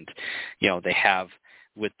faction. And, they have,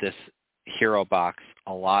 with this hero box,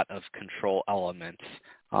 a lot of control elements.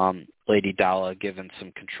 Lady Dala given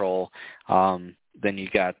some control. Then you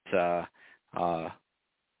got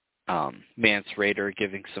Mance Rayder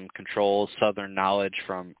giving some control, Southern Knowledge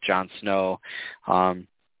from Jon Snow.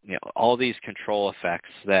 All these control effects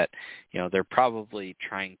that, they're probably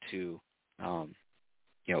trying to,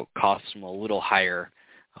 cost them a little higher,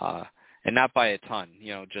 and not by a ton,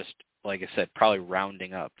 just like I said, probably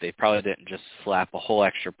rounding up. They probably didn't just slap a whole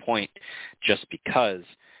extra point just because,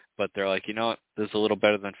 but they're like, what, this is a little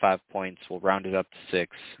better than 5 points. We'll round it up to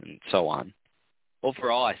 6 and so on.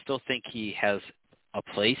 Overall, I still think he has a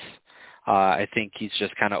place. I think he's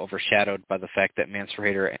just kind of overshadowed by the fact that Mance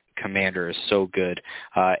Rayder Commander is so good.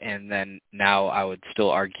 And then now I would still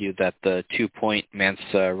argue that the 2-point Mance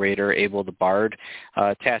Rayder Able the Bard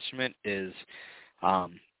attachment is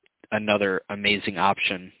another amazing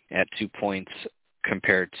option at 2 points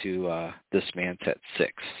compared to this Mance at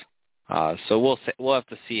 6. So we'll have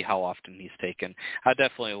to see how often he's taken. I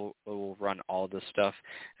definitely will run all this stuff,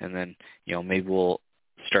 and then maybe we'll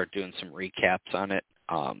start doing some recaps on it.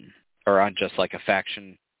 Or on just like a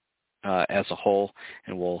faction as a whole,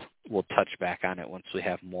 and we'll touch back on it once we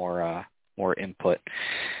have more input.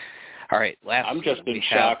 All right, I'm just in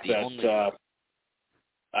shock that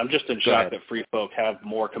Free Folk have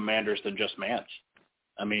more commanders than just Mance.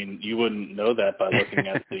 I mean, you wouldn't know that by looking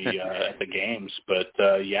at the at the games, but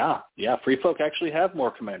yeah, Free Folk actually have more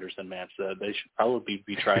commanders than Mance. They should probably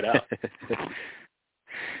be tried out.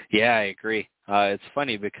 Yeah, I agree. It's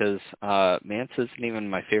funny because Mance isn't even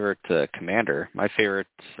my favorite commander. My favorites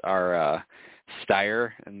are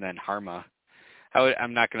Styre and then Harma.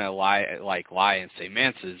 I'm not going to lie and say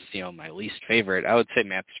Mance is my least favorite. I would say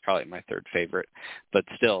Mance is probably my third favorite, but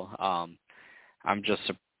still, I'm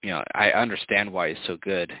just I understand why he's so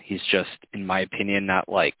good. He's just, in my opinion, not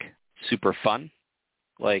like super fun,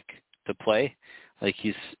 like to play. Like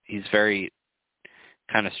he's very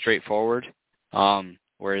kind of straightforward.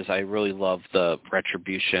 Whereas I really love the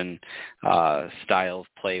Retribution style of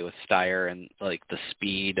play with Styre and like the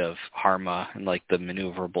speed of Harma and like the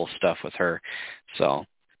maneuverable stuff with her. So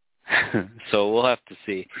we'll have to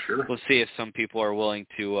see. Sure. We'll see if some people are willing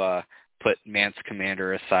to put Mance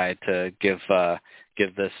Commander aside to give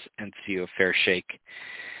this NCU a fair shake.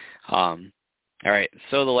 All right,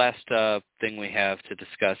 so the last thing we have to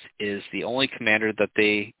discuss is the only commander that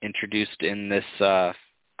they introduced in this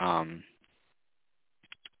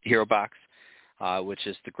hero box, which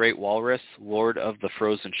is the Great Walrus, Lord of the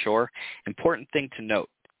Frozen Shore. Important thing to note,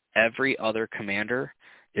 every other commander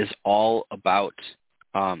is all about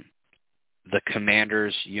the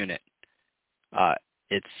commander's unit.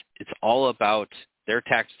 It's all about their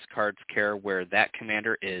tactics cards care where that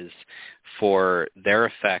commander is for their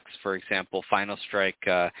effects. For example, Final Strike,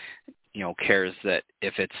 cares that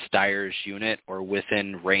if it's Steyer's unit or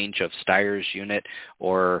within range of Steyer's unit,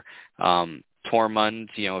 or Tormund,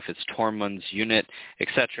 if it's Tormund's unit, et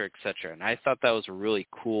cetera, et cetera. And I thought that was a really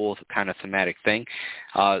cool kind of thematic thing.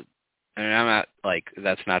 And I'm not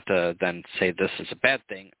that's not to then say this is a bad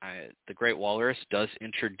thing. The Great Walrus does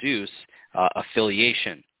introduce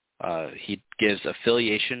affiliation. He gives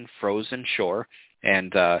affiliation Frozen Shore,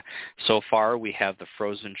 and so far we have the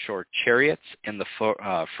Frozen Shore Chariots and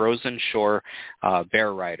the Frozen Shore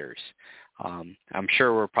Bear Riders. I'm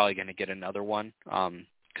sure we're probably going to get another one,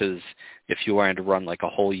 because if you wanted to run like a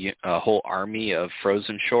whole army of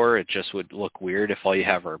Frozen Shore, it just would look weird if all you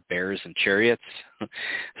have are bears and chariots.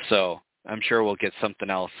 So I'm sure we'll get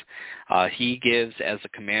something else. He gives, as a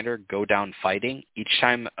commander, Go Down Fighting. Each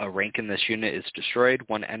time a rank in this unit is destroyed,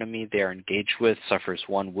 one enemy they are engaged with suffers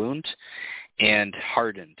 1 wound. And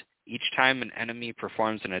Hardened. Each time an enemy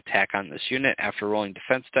performs an attack on this unit, after rolling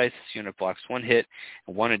defense dice, this unit blocks 1 hit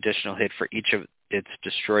and 1 additional hit for each of its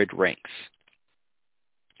destroyed ranks.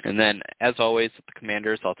 And then, as always, with the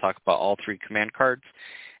commanders, I'll talk about all 3 command cards,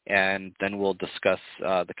 and then we'll discuss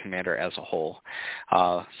the commander as a whole.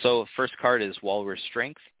 So first card is Walrus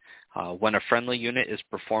Strength. When a friendly unit is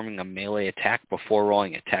performing a melee attack before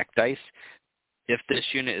rolling attack dice, if this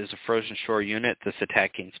unit is a Frozen Shore unit, this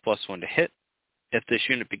attack gains +1 to hit. If this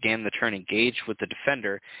unit began the turn engaged with the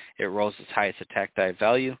defender, it rolls its highest attack die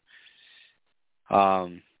value.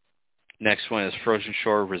 Next one is Frozen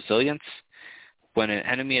Shore Resilience. When an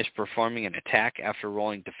enemy is performing an attack after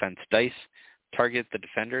rolling defense dice, target the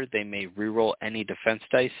defender. They may reroll any defense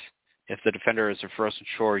dice. If the defender is a Frozen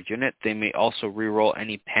Shore unit, they may also reroll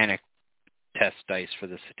any panic test dice for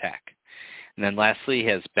this attack. And then lastly, he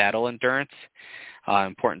has Battle Endurance.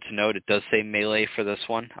 Important to note, it does say melee for this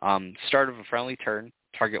one. Start of a friendly turn,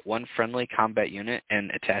 target 1 friendly combat unit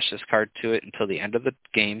and attach this card to it until the end of the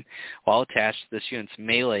game. While attached, this unit's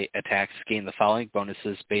melee attacks gain the following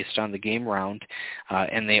bonuses based on the game round,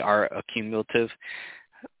 and they are accumulative.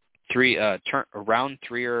 Round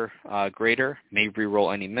 3 or greater may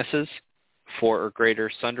reroll any misses. 4 or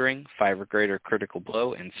greater Sundering, 5 or greater Critical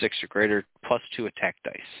Blow, and 6 or greater +2 attack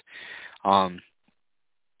dice.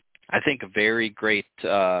 I think a very great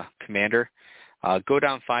commander. Go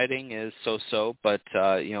Down Fighting is so-so, but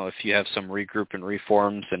if you have some regroup and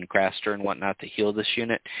reforms and Craster and whatnot to heal this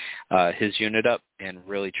unit, his unit up, and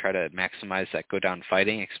really try to maximize that Go Down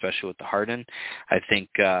Fighting, especially with the Harden, I think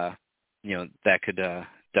that could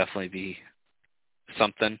definitely be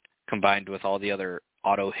something, combined with all the other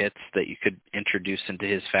auto hits that you could introduce into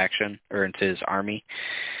his faction or into his army.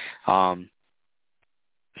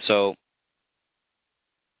 So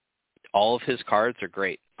all of his cards are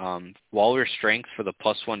great. Walrus Strength for the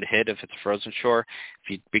 +1 to hit if it's Frozen Shore. If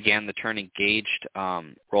you began the turn engaged,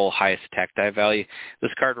 roll highest attack die value.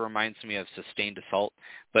 This card reminds me of Sustained Assault,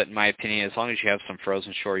 but in my opinion, as long as you have some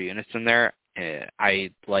Frozen Shore units in there,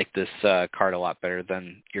 I like this card a lot better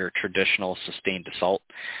than your traditional Sustained Assault.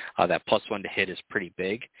 That +1 to hit is pretty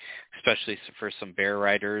big, especially for some Bear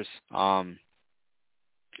Riders, and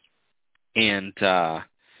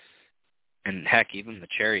heck, even the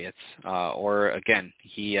Chariots. Or again,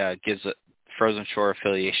 he gives a Frozen Shore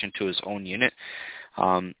affiliation to his own unit.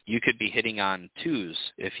 You could be hitting on 2s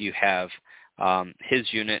if you have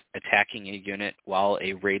his unit attacking a unit while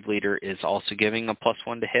a raid leader is also giving a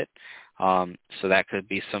 +1 to hit. So that could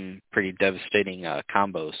be some pretty devastating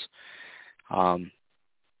combos.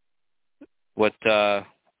 What are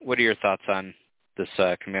your thoughts on this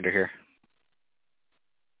commander here?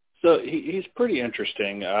 So he's pretty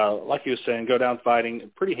interesting. Like you were saying, Go Down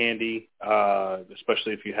Fighting, pretty handy,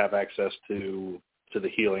 especially if you have access to the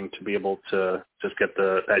healing to be able to just get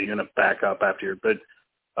that unit back up after you. But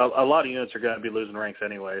a lot of units are going to be losing ranks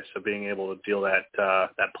anyway, so being able to deal that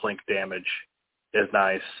plink damage is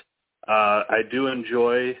nice. I do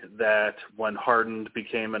enjoy that when Hardened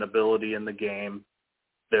became an ability in the game,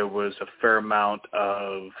 there was a fair amount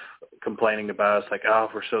of complaining about us, like, oh,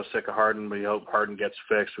 we're so sick of Harden. We hope Harden gets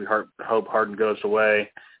fixed. We hope Harden goes away.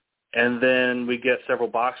 And then we get several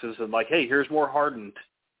boxes and like, hey, here's more Hardened.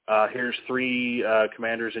 Here's 3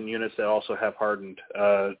 commanders and units that also have Hardened.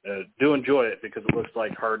 Do enjoy it because it looks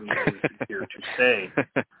like Harden is here to stay.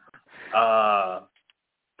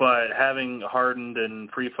 But having Hardened and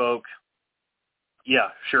Free Folk, yeah,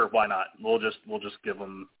 sure, why not? We'll just give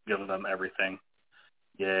them everything.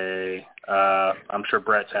 Yay. I'm sure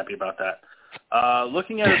Brett's happy about that.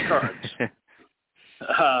 Looking at his cards.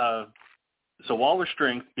 So Walrus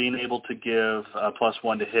Strength, being able to give a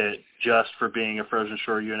 +1 to hit just for being a Frozen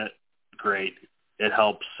Shore unit, great. It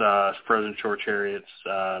helps Frozen Shore Chariots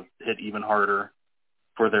hit even harder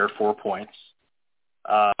for their 4 points.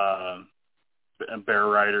 And Bear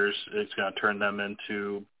Riders, it's going to turn them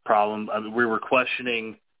into problem. I mean, we were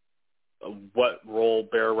questioning what role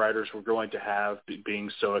Bear Riders were going to have,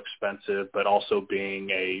 being so expensive, but also being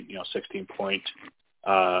a 16-point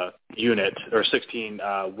unit or 16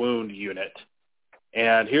 wound unit.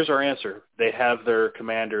 And here's our answer: they have their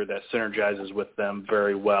commander that synergizes with them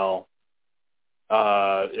very well.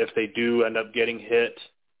 If they do end up getting hit,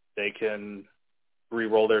 they can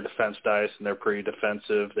re-roll their defense dice, and they're pretty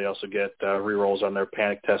defensive. They also get re-rolls on their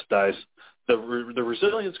panic test dice. The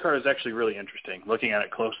resilience card is actually really interesting, looking at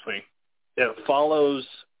it closely. It follows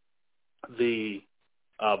the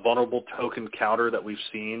vulnerable token counter that we've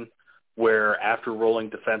seen, where after rolling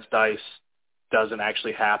defense dice doesn't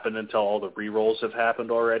actually happen until all the re-rolls have happened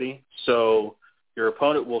already. So your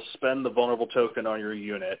opponent will spend the vulnerable token on your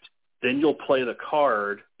unit. Then you'll play the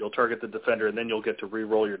card, you'll target the defender, and then you'll get to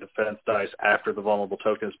re-roll your defense dice after the vulnerable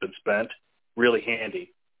token has been spent. Really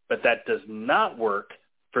handy. But that does not work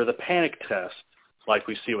for the panic test, like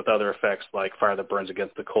we see with other effects like Fire That Burns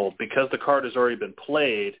Against the Cold. Because the card has already been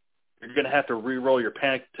played, you're going to have to re-roll your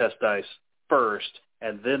panic test dice first,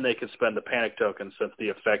 and then they can spend the panic token since the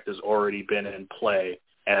effect has already been in play,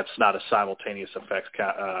 and it's not a simultaneous effects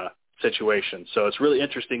situation. So it's really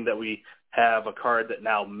interesting that we have a card that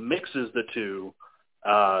now mixes the two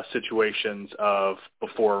situations of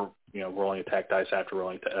before rolling attack dice, after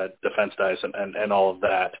rolling defense dice, and all of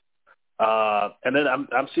that. And then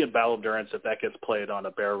I'm seeing Battle Endurance, if that gets played on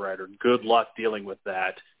a Bear Rider. Good luck dealing with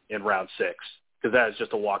that in round 6, because that is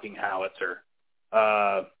just a walking howitzer.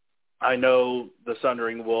 I know the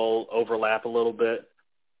Sundering will overlap a little bit,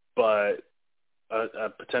 but a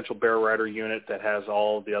potential Bear Rider unit that has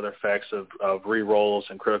all the other effects of re-rolls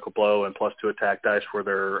and critical blow and +2 attack dice for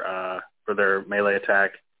their melee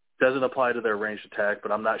attack doesn't apply to their ranged attack,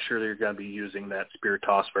 but I'm not sure that you're going to be using that spear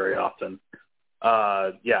toss very often.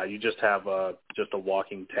 You just have just a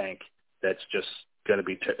walking tank that's just going to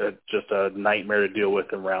be just a nightmare to deal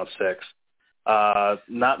with in round 6.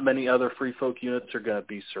 Not many other free folk units are going to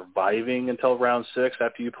be surviving until round 6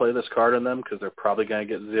 after you play this card on them, because they're probably going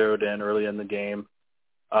to get zeroed in early in the game.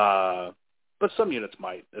 But some units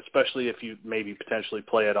might, especially if you maybe potentially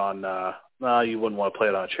play it on, you wouldn't want to play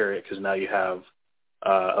it on a chariot because now you have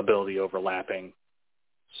ability overlapping.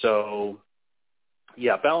 So,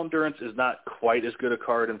 yeah, Battle Endurance is not quite as good a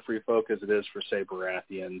card in free folk as it is for, say,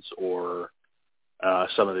 Baratheons or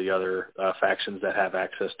some of the other factions that have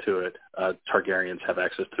access to it. Targaryens have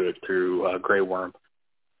access to it through Grey Worm.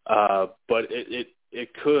 But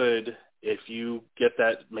it could, if you get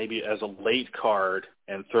that maybe as a late card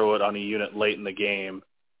and throw it on a unit late in the game,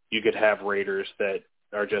 you could have raiders that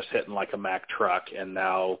are just hitting like a Mack truck, and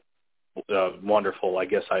now, wonderful, I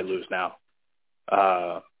guess I lose now.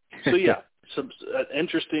 So yeah, an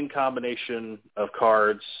interesting combination of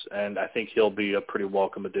cards, and I think he'll be a pretty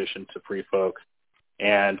welcome addition to free folk,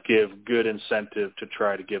 and give good incentive to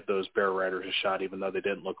try to give those Bear Riders a shot, even though they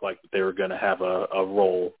didn't look like they were going to have a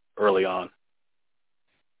role early on.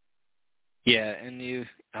 Yeah, and you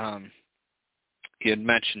had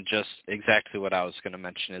mentioned just exactly what I was going to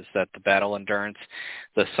mention, is that the Battle Endurance,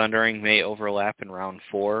 the Sundering may overlap in round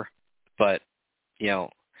 4, but,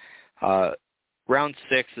 round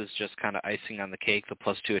 6 is just kind of icing on the cake, the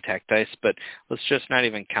 +2 attack dice, but let's just not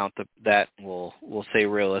even count that. We'll say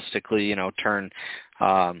realistically, turn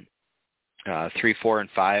 3, 4, and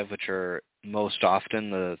 5, which are most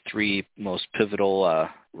often the 3 most pivotal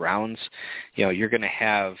rounds. You're going to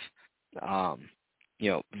have,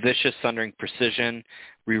 Vicious Sundering Precision,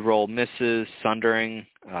 reroll misses, Sundering,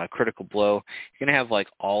 critical blow. You're going to have like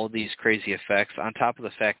all of these crazy effects on top of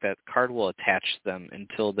the fact that card will attach them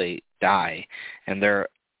until they die, and they're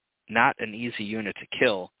not an easy unit to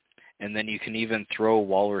kill. And then you can even throw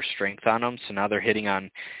Walrus Strength on them, so now they're hitting on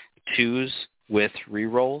 2s with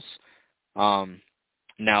rerolls.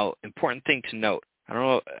 Now, important thing to note, I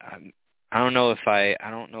don't know if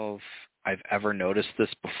I've ever noticed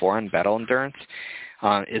this before in Battle Endurance.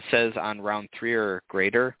 It says on round 3 or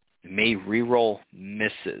greater, may reroll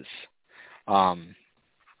misses.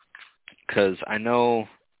 Because I know,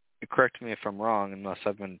 correct me if I'm wrong, unless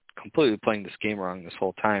I've been completely playing this game wrong this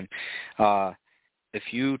whole time. If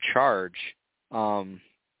you charge, are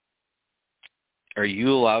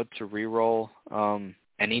you allowed to reroll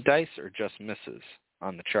any dice or just misses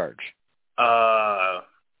on the charge?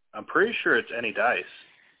 I'm pretty sure it's any dice.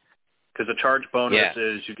 Because the charge bonus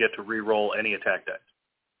is you get to re-roll any attack dice.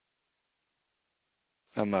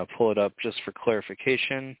 I'm going to pull it up just for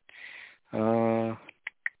clarification.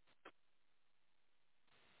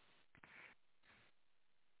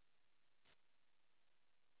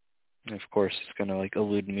 Of course, it's going to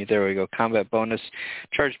elude me. There we go. Combat bonus.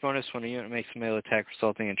 Charge bonus when a unit makes a melee attack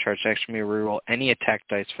resulting in charged action. May reroll any attack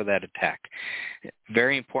dice for that attack.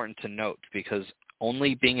 Very important to note because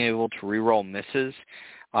only being able to reroll misses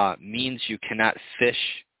means you cannot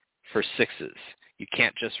fish for sixes. You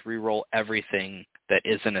can't just reroll everything that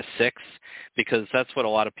isn't a 6 because that's what a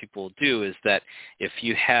lot of people do is that if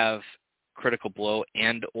you have critical blow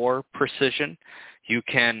and or precision, you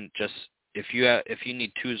can just if you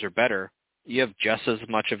need 2s or better, you have just as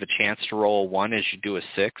much of a chance to roll a 1 as you do a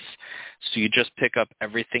 6. So you just pick up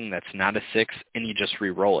everything that's not a 6 and you just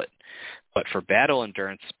re-roll it. But for battle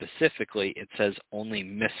endurance specifically, it says only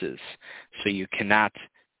misses. So you cannot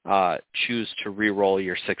choose to re-roll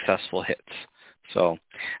your successful hits. So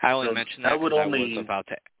I only mentioned that because I was about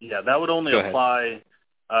to. Yeah, that would only apply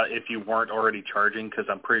if you weren't already charging, because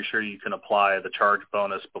I'm pretty sure you can apply the charge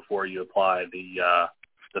bonus before you apply the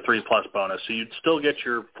 3+ bonus. So you'd still get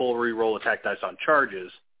your full reroll attack dice on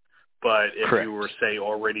charges, but if Correct. you were, say,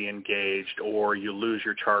 already engaged or you lose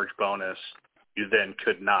your charge bonus, you then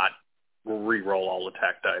could not reroll all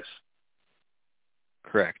attack dice.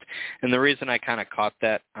 Correct. And the reason I kind of caught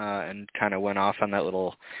that and kind of went off on that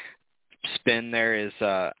little spin there is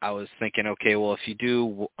I was thinking, okay, well, if you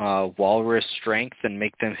do walrus strength and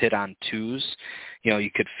make them hit on 2s,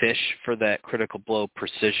 you could fish for that critical blow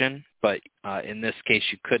precision, but in this case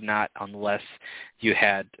you could not unless you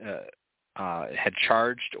had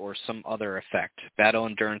charged or some other effect. Battle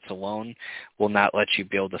endurance alone will not let you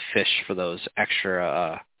be able to fish for those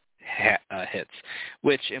extra hits,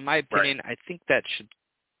 which in my opinion, right. I think that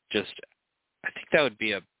would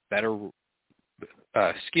be a better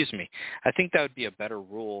I think that would be a better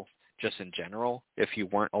rule just in general if you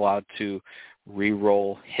weren't allowed to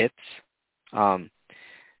re-roll hits.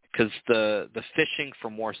 Because the fishing for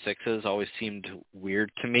more 6s always seemed weird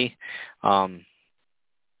to me. But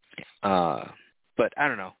I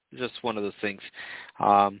don't know. It's just one of those things.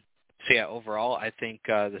 So yeah, overall, I think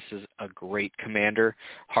this is a great commander.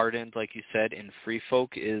 Hardened, like you said, in Free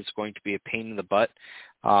Folk is going to be a pain in the butt.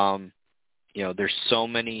 There's so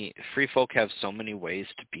many Free Folk have so many ways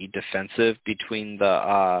to be defensive between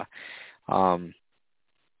the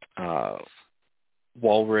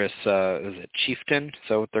Walrus, is it Chieftain? Is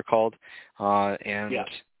that what they're called? And yeah.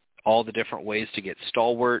 All the different ways to get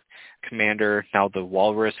Stalwart Commander, now the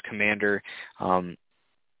Walrus Commander.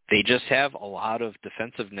 They just have a lot of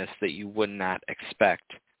defensiveness that you would not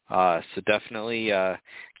expect. So definitely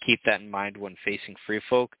keep that in mind when facing Free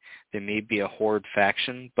Folk. They may be a horde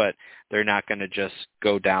faction, but they're not going to just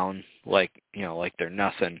go down like they're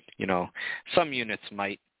nothing. Some units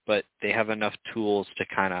might, but they have enough tools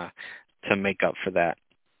to make up for that.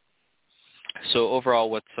 So overall,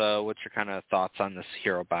 what's your kind of thoughts on this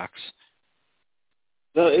hero box?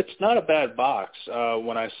 No, it's not a bad box.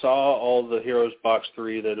 When I saw all the Heroes Box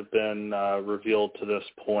 3 that have been revealed to this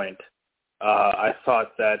point, I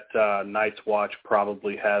thought that Night's Watch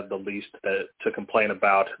probably had the least to complain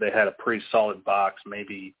about. They had a pretty solid box,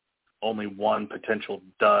 maybe only one potential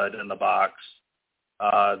dud in the box.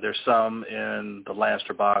 There's some in the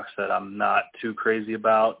Lannister box that I'm not too crazy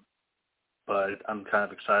about, but I'm kind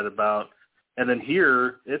of excited about. And then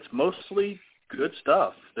here, it's mostly good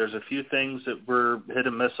stuff. There's a few things that we're hit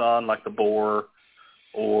and miss on, like the Boar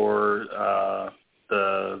or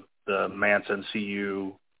the Manson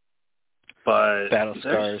CU. But Battle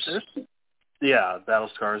Scars. Battle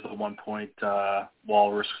Scars, the 1-point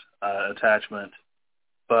Walrus attachment.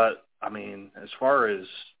 But, I mean, as far as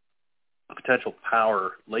potential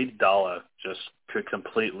power, Lady Dala just could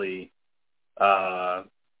completely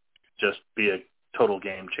just be a total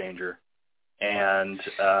game changer. And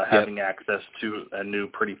having access to a new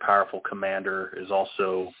pretty powerful commander is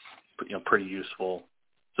also pretty useful.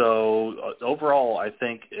 So overall, I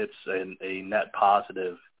think it's a net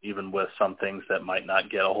positive, even with some things that might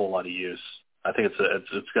not get a whole lot of use. I think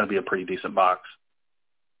it's going to be a pretty decent box.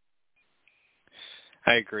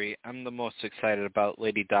 I agree. I'm the most excited about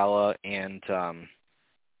Lady Dala and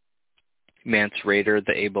Mance Rayder,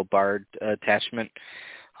 the Able Bard attachment.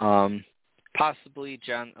 Possibly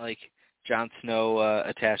Jon Snow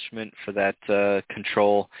attachment for that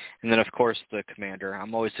control. And then, of course, the commander.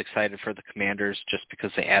 I'm always excited for the commanders just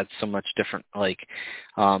because they add so much different,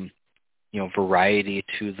 variety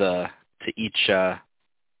to each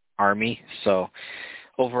army. So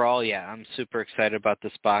overall, I'm super excited about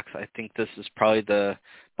this box. I think this is probably the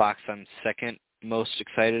box I'm second most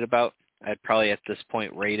excited about. I'd probably at this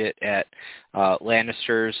point rate it at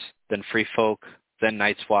Lannisters, then Free Folk, then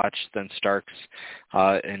Night's Watch, then Starks,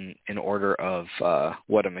 in order of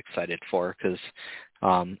what I'm excited for, because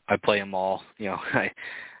I play them all. I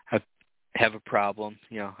have a problem.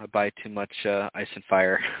 I buy too much Ice and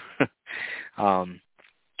Fire.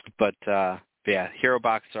 But yeah, hero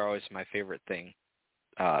boxes are always my favorite thing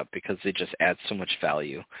because they just add so much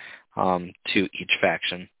value to each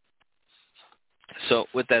faction. So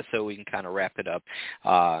with that said, we can kind of wrap it up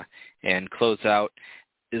and close out.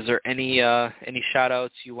 Is there any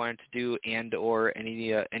shout-outs you wanted to do and or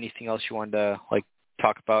anything else you wanted to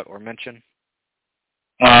talk about or mention?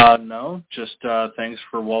 No, just thanks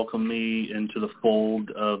for welcoming me into the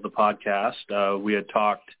fold of the podcast. We had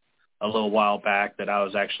talked a little while back that I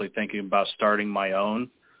was actually thinking about starting my own.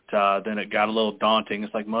 Then it got a little daunting.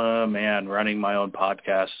 It's like, man, running my own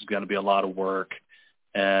podcast is going to be a lot of work.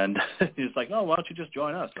 And he's like, oh, why don't you just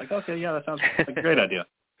join us? Like, okay, yeah, that sounds like a great idea.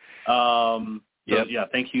 Yep. Yeah,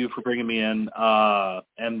 thank you for bringing me in.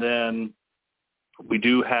 And then we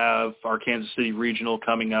do have our Kansas City Regional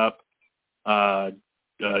coming up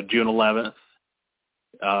June 11th.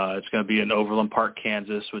 It's going to be in Overland Park,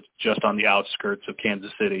 Kansas, which is just on the outskirts of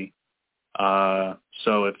Kansas City.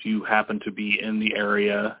 So if you happen to be in the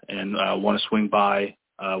area and want to swing by,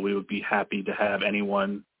 we would be happy to have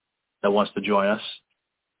anyone that wants to join us.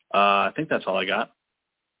 I think that's all I got.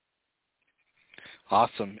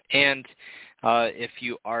 Awesome. And if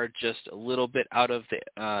you are just a little bit out of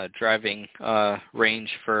the driving range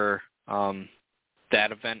for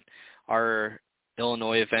that event, our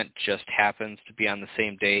Illinois event just happens to be on the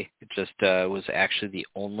same day. It just was actually the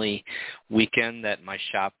only weekend that my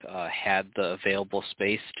shop had the available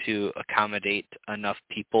space to accommodate enough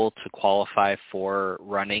people to qualify for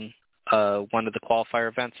running one of the qualifier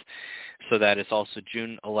events. So that is also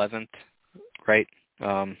June 11th, right?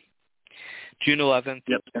 June 11th.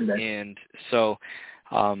 Yep. And so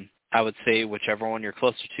I would say whichever one you're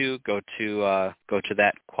closer to, go to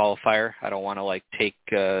that qualifier. I don't want to take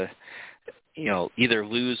either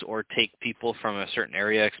lose or take people from a certain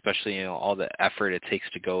area, especially, all the effort it takes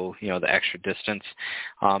to go, the extra distance.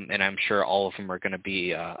 And I'm sure all of them are going to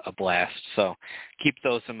be a blast. So keep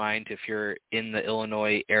those in mind. If you're in the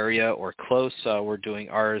Illinois area or close, we're doing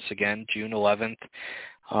ours again, June 11th.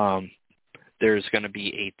 There's going to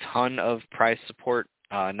be a ton of prize support,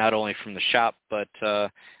 not only from the shop, but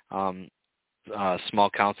Small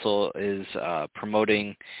Council is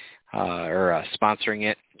promoting or sponsoring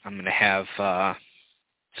it. I'm going to have,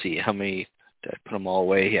 see how many, did I put them all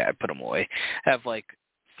away? Yeah, I put them away. I have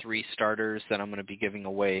 3 starters that I'm going to be giving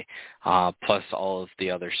away, plus all of the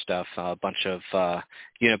other stuff, a bunch of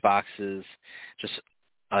unit boxes, just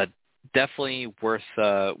definitely worth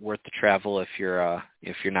the travel if you're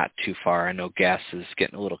not too far. I know gas is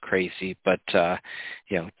getting a little crazy, but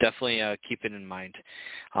definitely keep it in mind.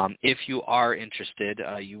 If you are interested,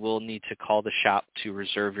 you will need to call the shop to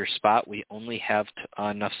reserve your spot. We only have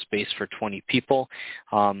enough space for 20 people.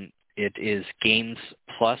 It is Games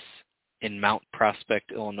Plus in Mount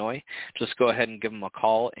Prospect, Illinois. Just go ahead and give them a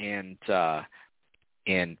call and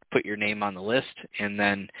put your name on the list, and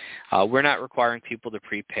then we're not requiring people to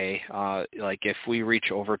prepay. If we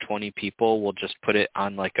reach over 20 people, we'll just put it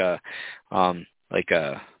on a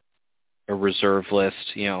reserve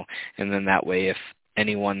list, and then that way if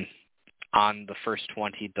anyone on the first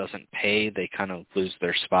 20 doesn't pay, they kind of lose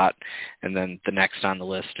their spot, and then the next on the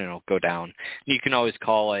list, and it'll go down. You can always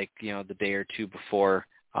call the day or two before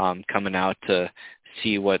coming out to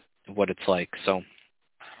see what it's like. So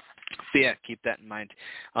yeah, keep that in mind.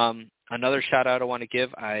 Another shout out I want to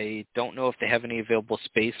give, I don't know if they have any available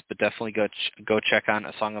space, but definitely go check on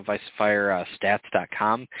A Song of Ice and Fire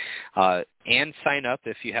stats.com and sign up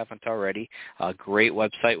if you haven't already. A great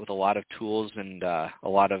website with a lot of tools and a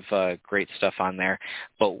lot of great stuff on there.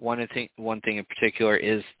 But one thing in particular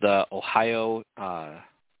is the Ohio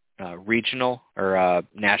regional or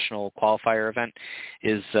national qualifier event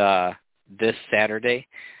is this Saturday.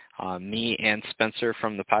 Me and Spencer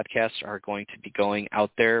from the podcast are going to be going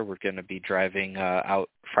out there. We're going to be driving out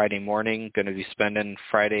Friday morning, going to be spending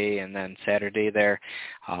Friday and then Saturday there.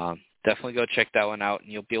 Definitely go check that one out,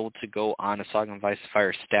 and you'll be able to go on A Song of Ice and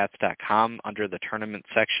Fire stats.com under the tournament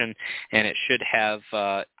section, and it should have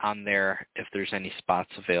on there if there's any spots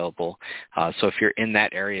available. So if you're in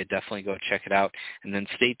that area, definitely go check it out, and then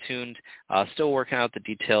stay tuned. Still working out the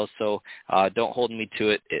details, so don't hold me to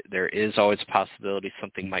it. There is always a possibility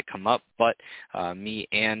something might come up, but me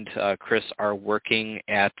and Chris are working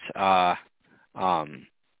at a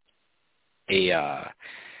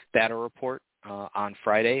battle report on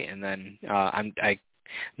Friday, and then I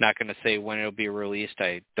not going to say when it'll be released.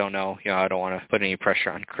 I don't know. I don't want to put any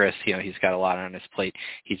pressure on Chris. He's got a lot on his plate.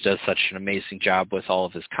 He does such an amazing job with all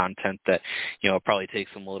of his content that, it probably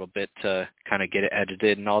takes him a little bit to kind of get it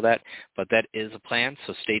edited and all that. But that is a plan,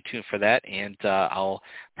 so stay tuned for that. And I'll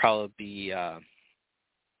probably be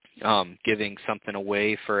giving something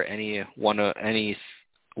away for any one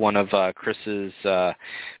of Chris's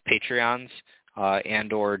Patreons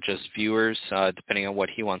and or just viewers, depending on what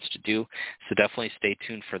he wants to do. So definitely stay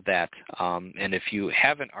tuned for that. And if you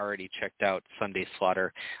haven't already checked out Sunday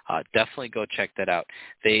Slaughter, definitely go check that out.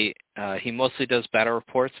 He mostly does battle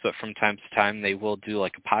reports, but from time to time they will do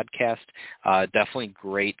like a podcast. Definitely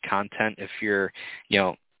great content if you're,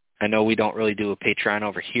 I know we don't really do a Patreon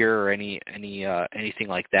over here or anything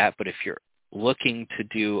like that, but if you're looking to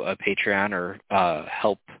do a Patreon or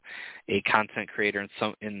help a content creator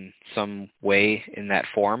in some way in that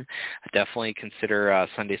form, definitely consider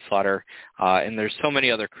Sunday Slaughter. And there's so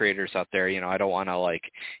many other creators out there. I don't want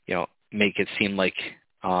to make it seem like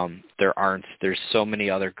there aren't. There's so many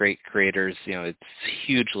other great creators. It's a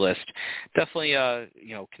huge list. Definitely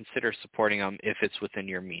consider supporting them if it's within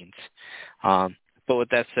your means. But with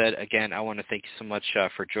that said, again, I want to thank you so much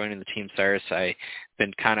for joining the team, Cyrus. I've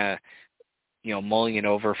been kind of, mulling it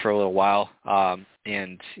over for a little while,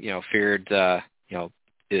 and, figured,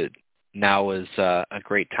 it now is a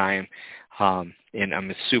great time. And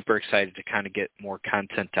I'm super excited to kind of get more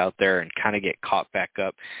content out there and kind of get caught back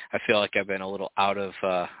up. I feel like I've been a little out of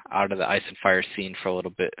the Ice and Fire scene for a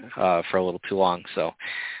little bit, for a little too long. So,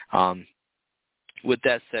 with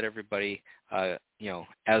that said, everybody,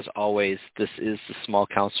 as always, this is the Small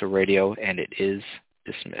Council Radio, and it is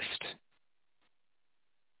dismissed.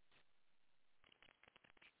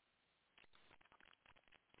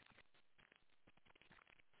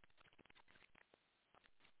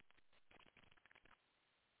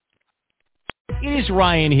 It is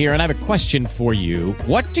Ryan here, and I have a question for you.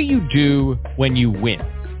 What do you do when you win?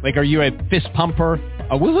 Like, are you a fist pumper,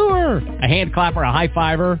 a woohooer, a hand clapper, a high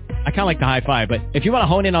fiver? I kind of like the high five, but if you want to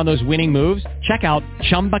hone in on those winning moves, check out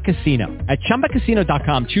Chumba Casino. At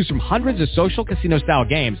ChumbaCasino.com, choose from hundreds of social casino-style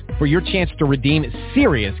games for your chance to redeem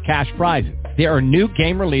serious cash prizes. There are new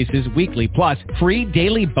game releases weekly, plus free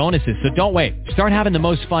daily bonuses, so don't wait. Start having the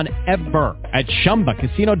most fun ever at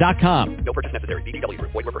ChumbaCasino.com. No purchase necessary. VGW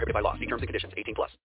Group. Void where prohibited by law. See terms and conditions. 18+.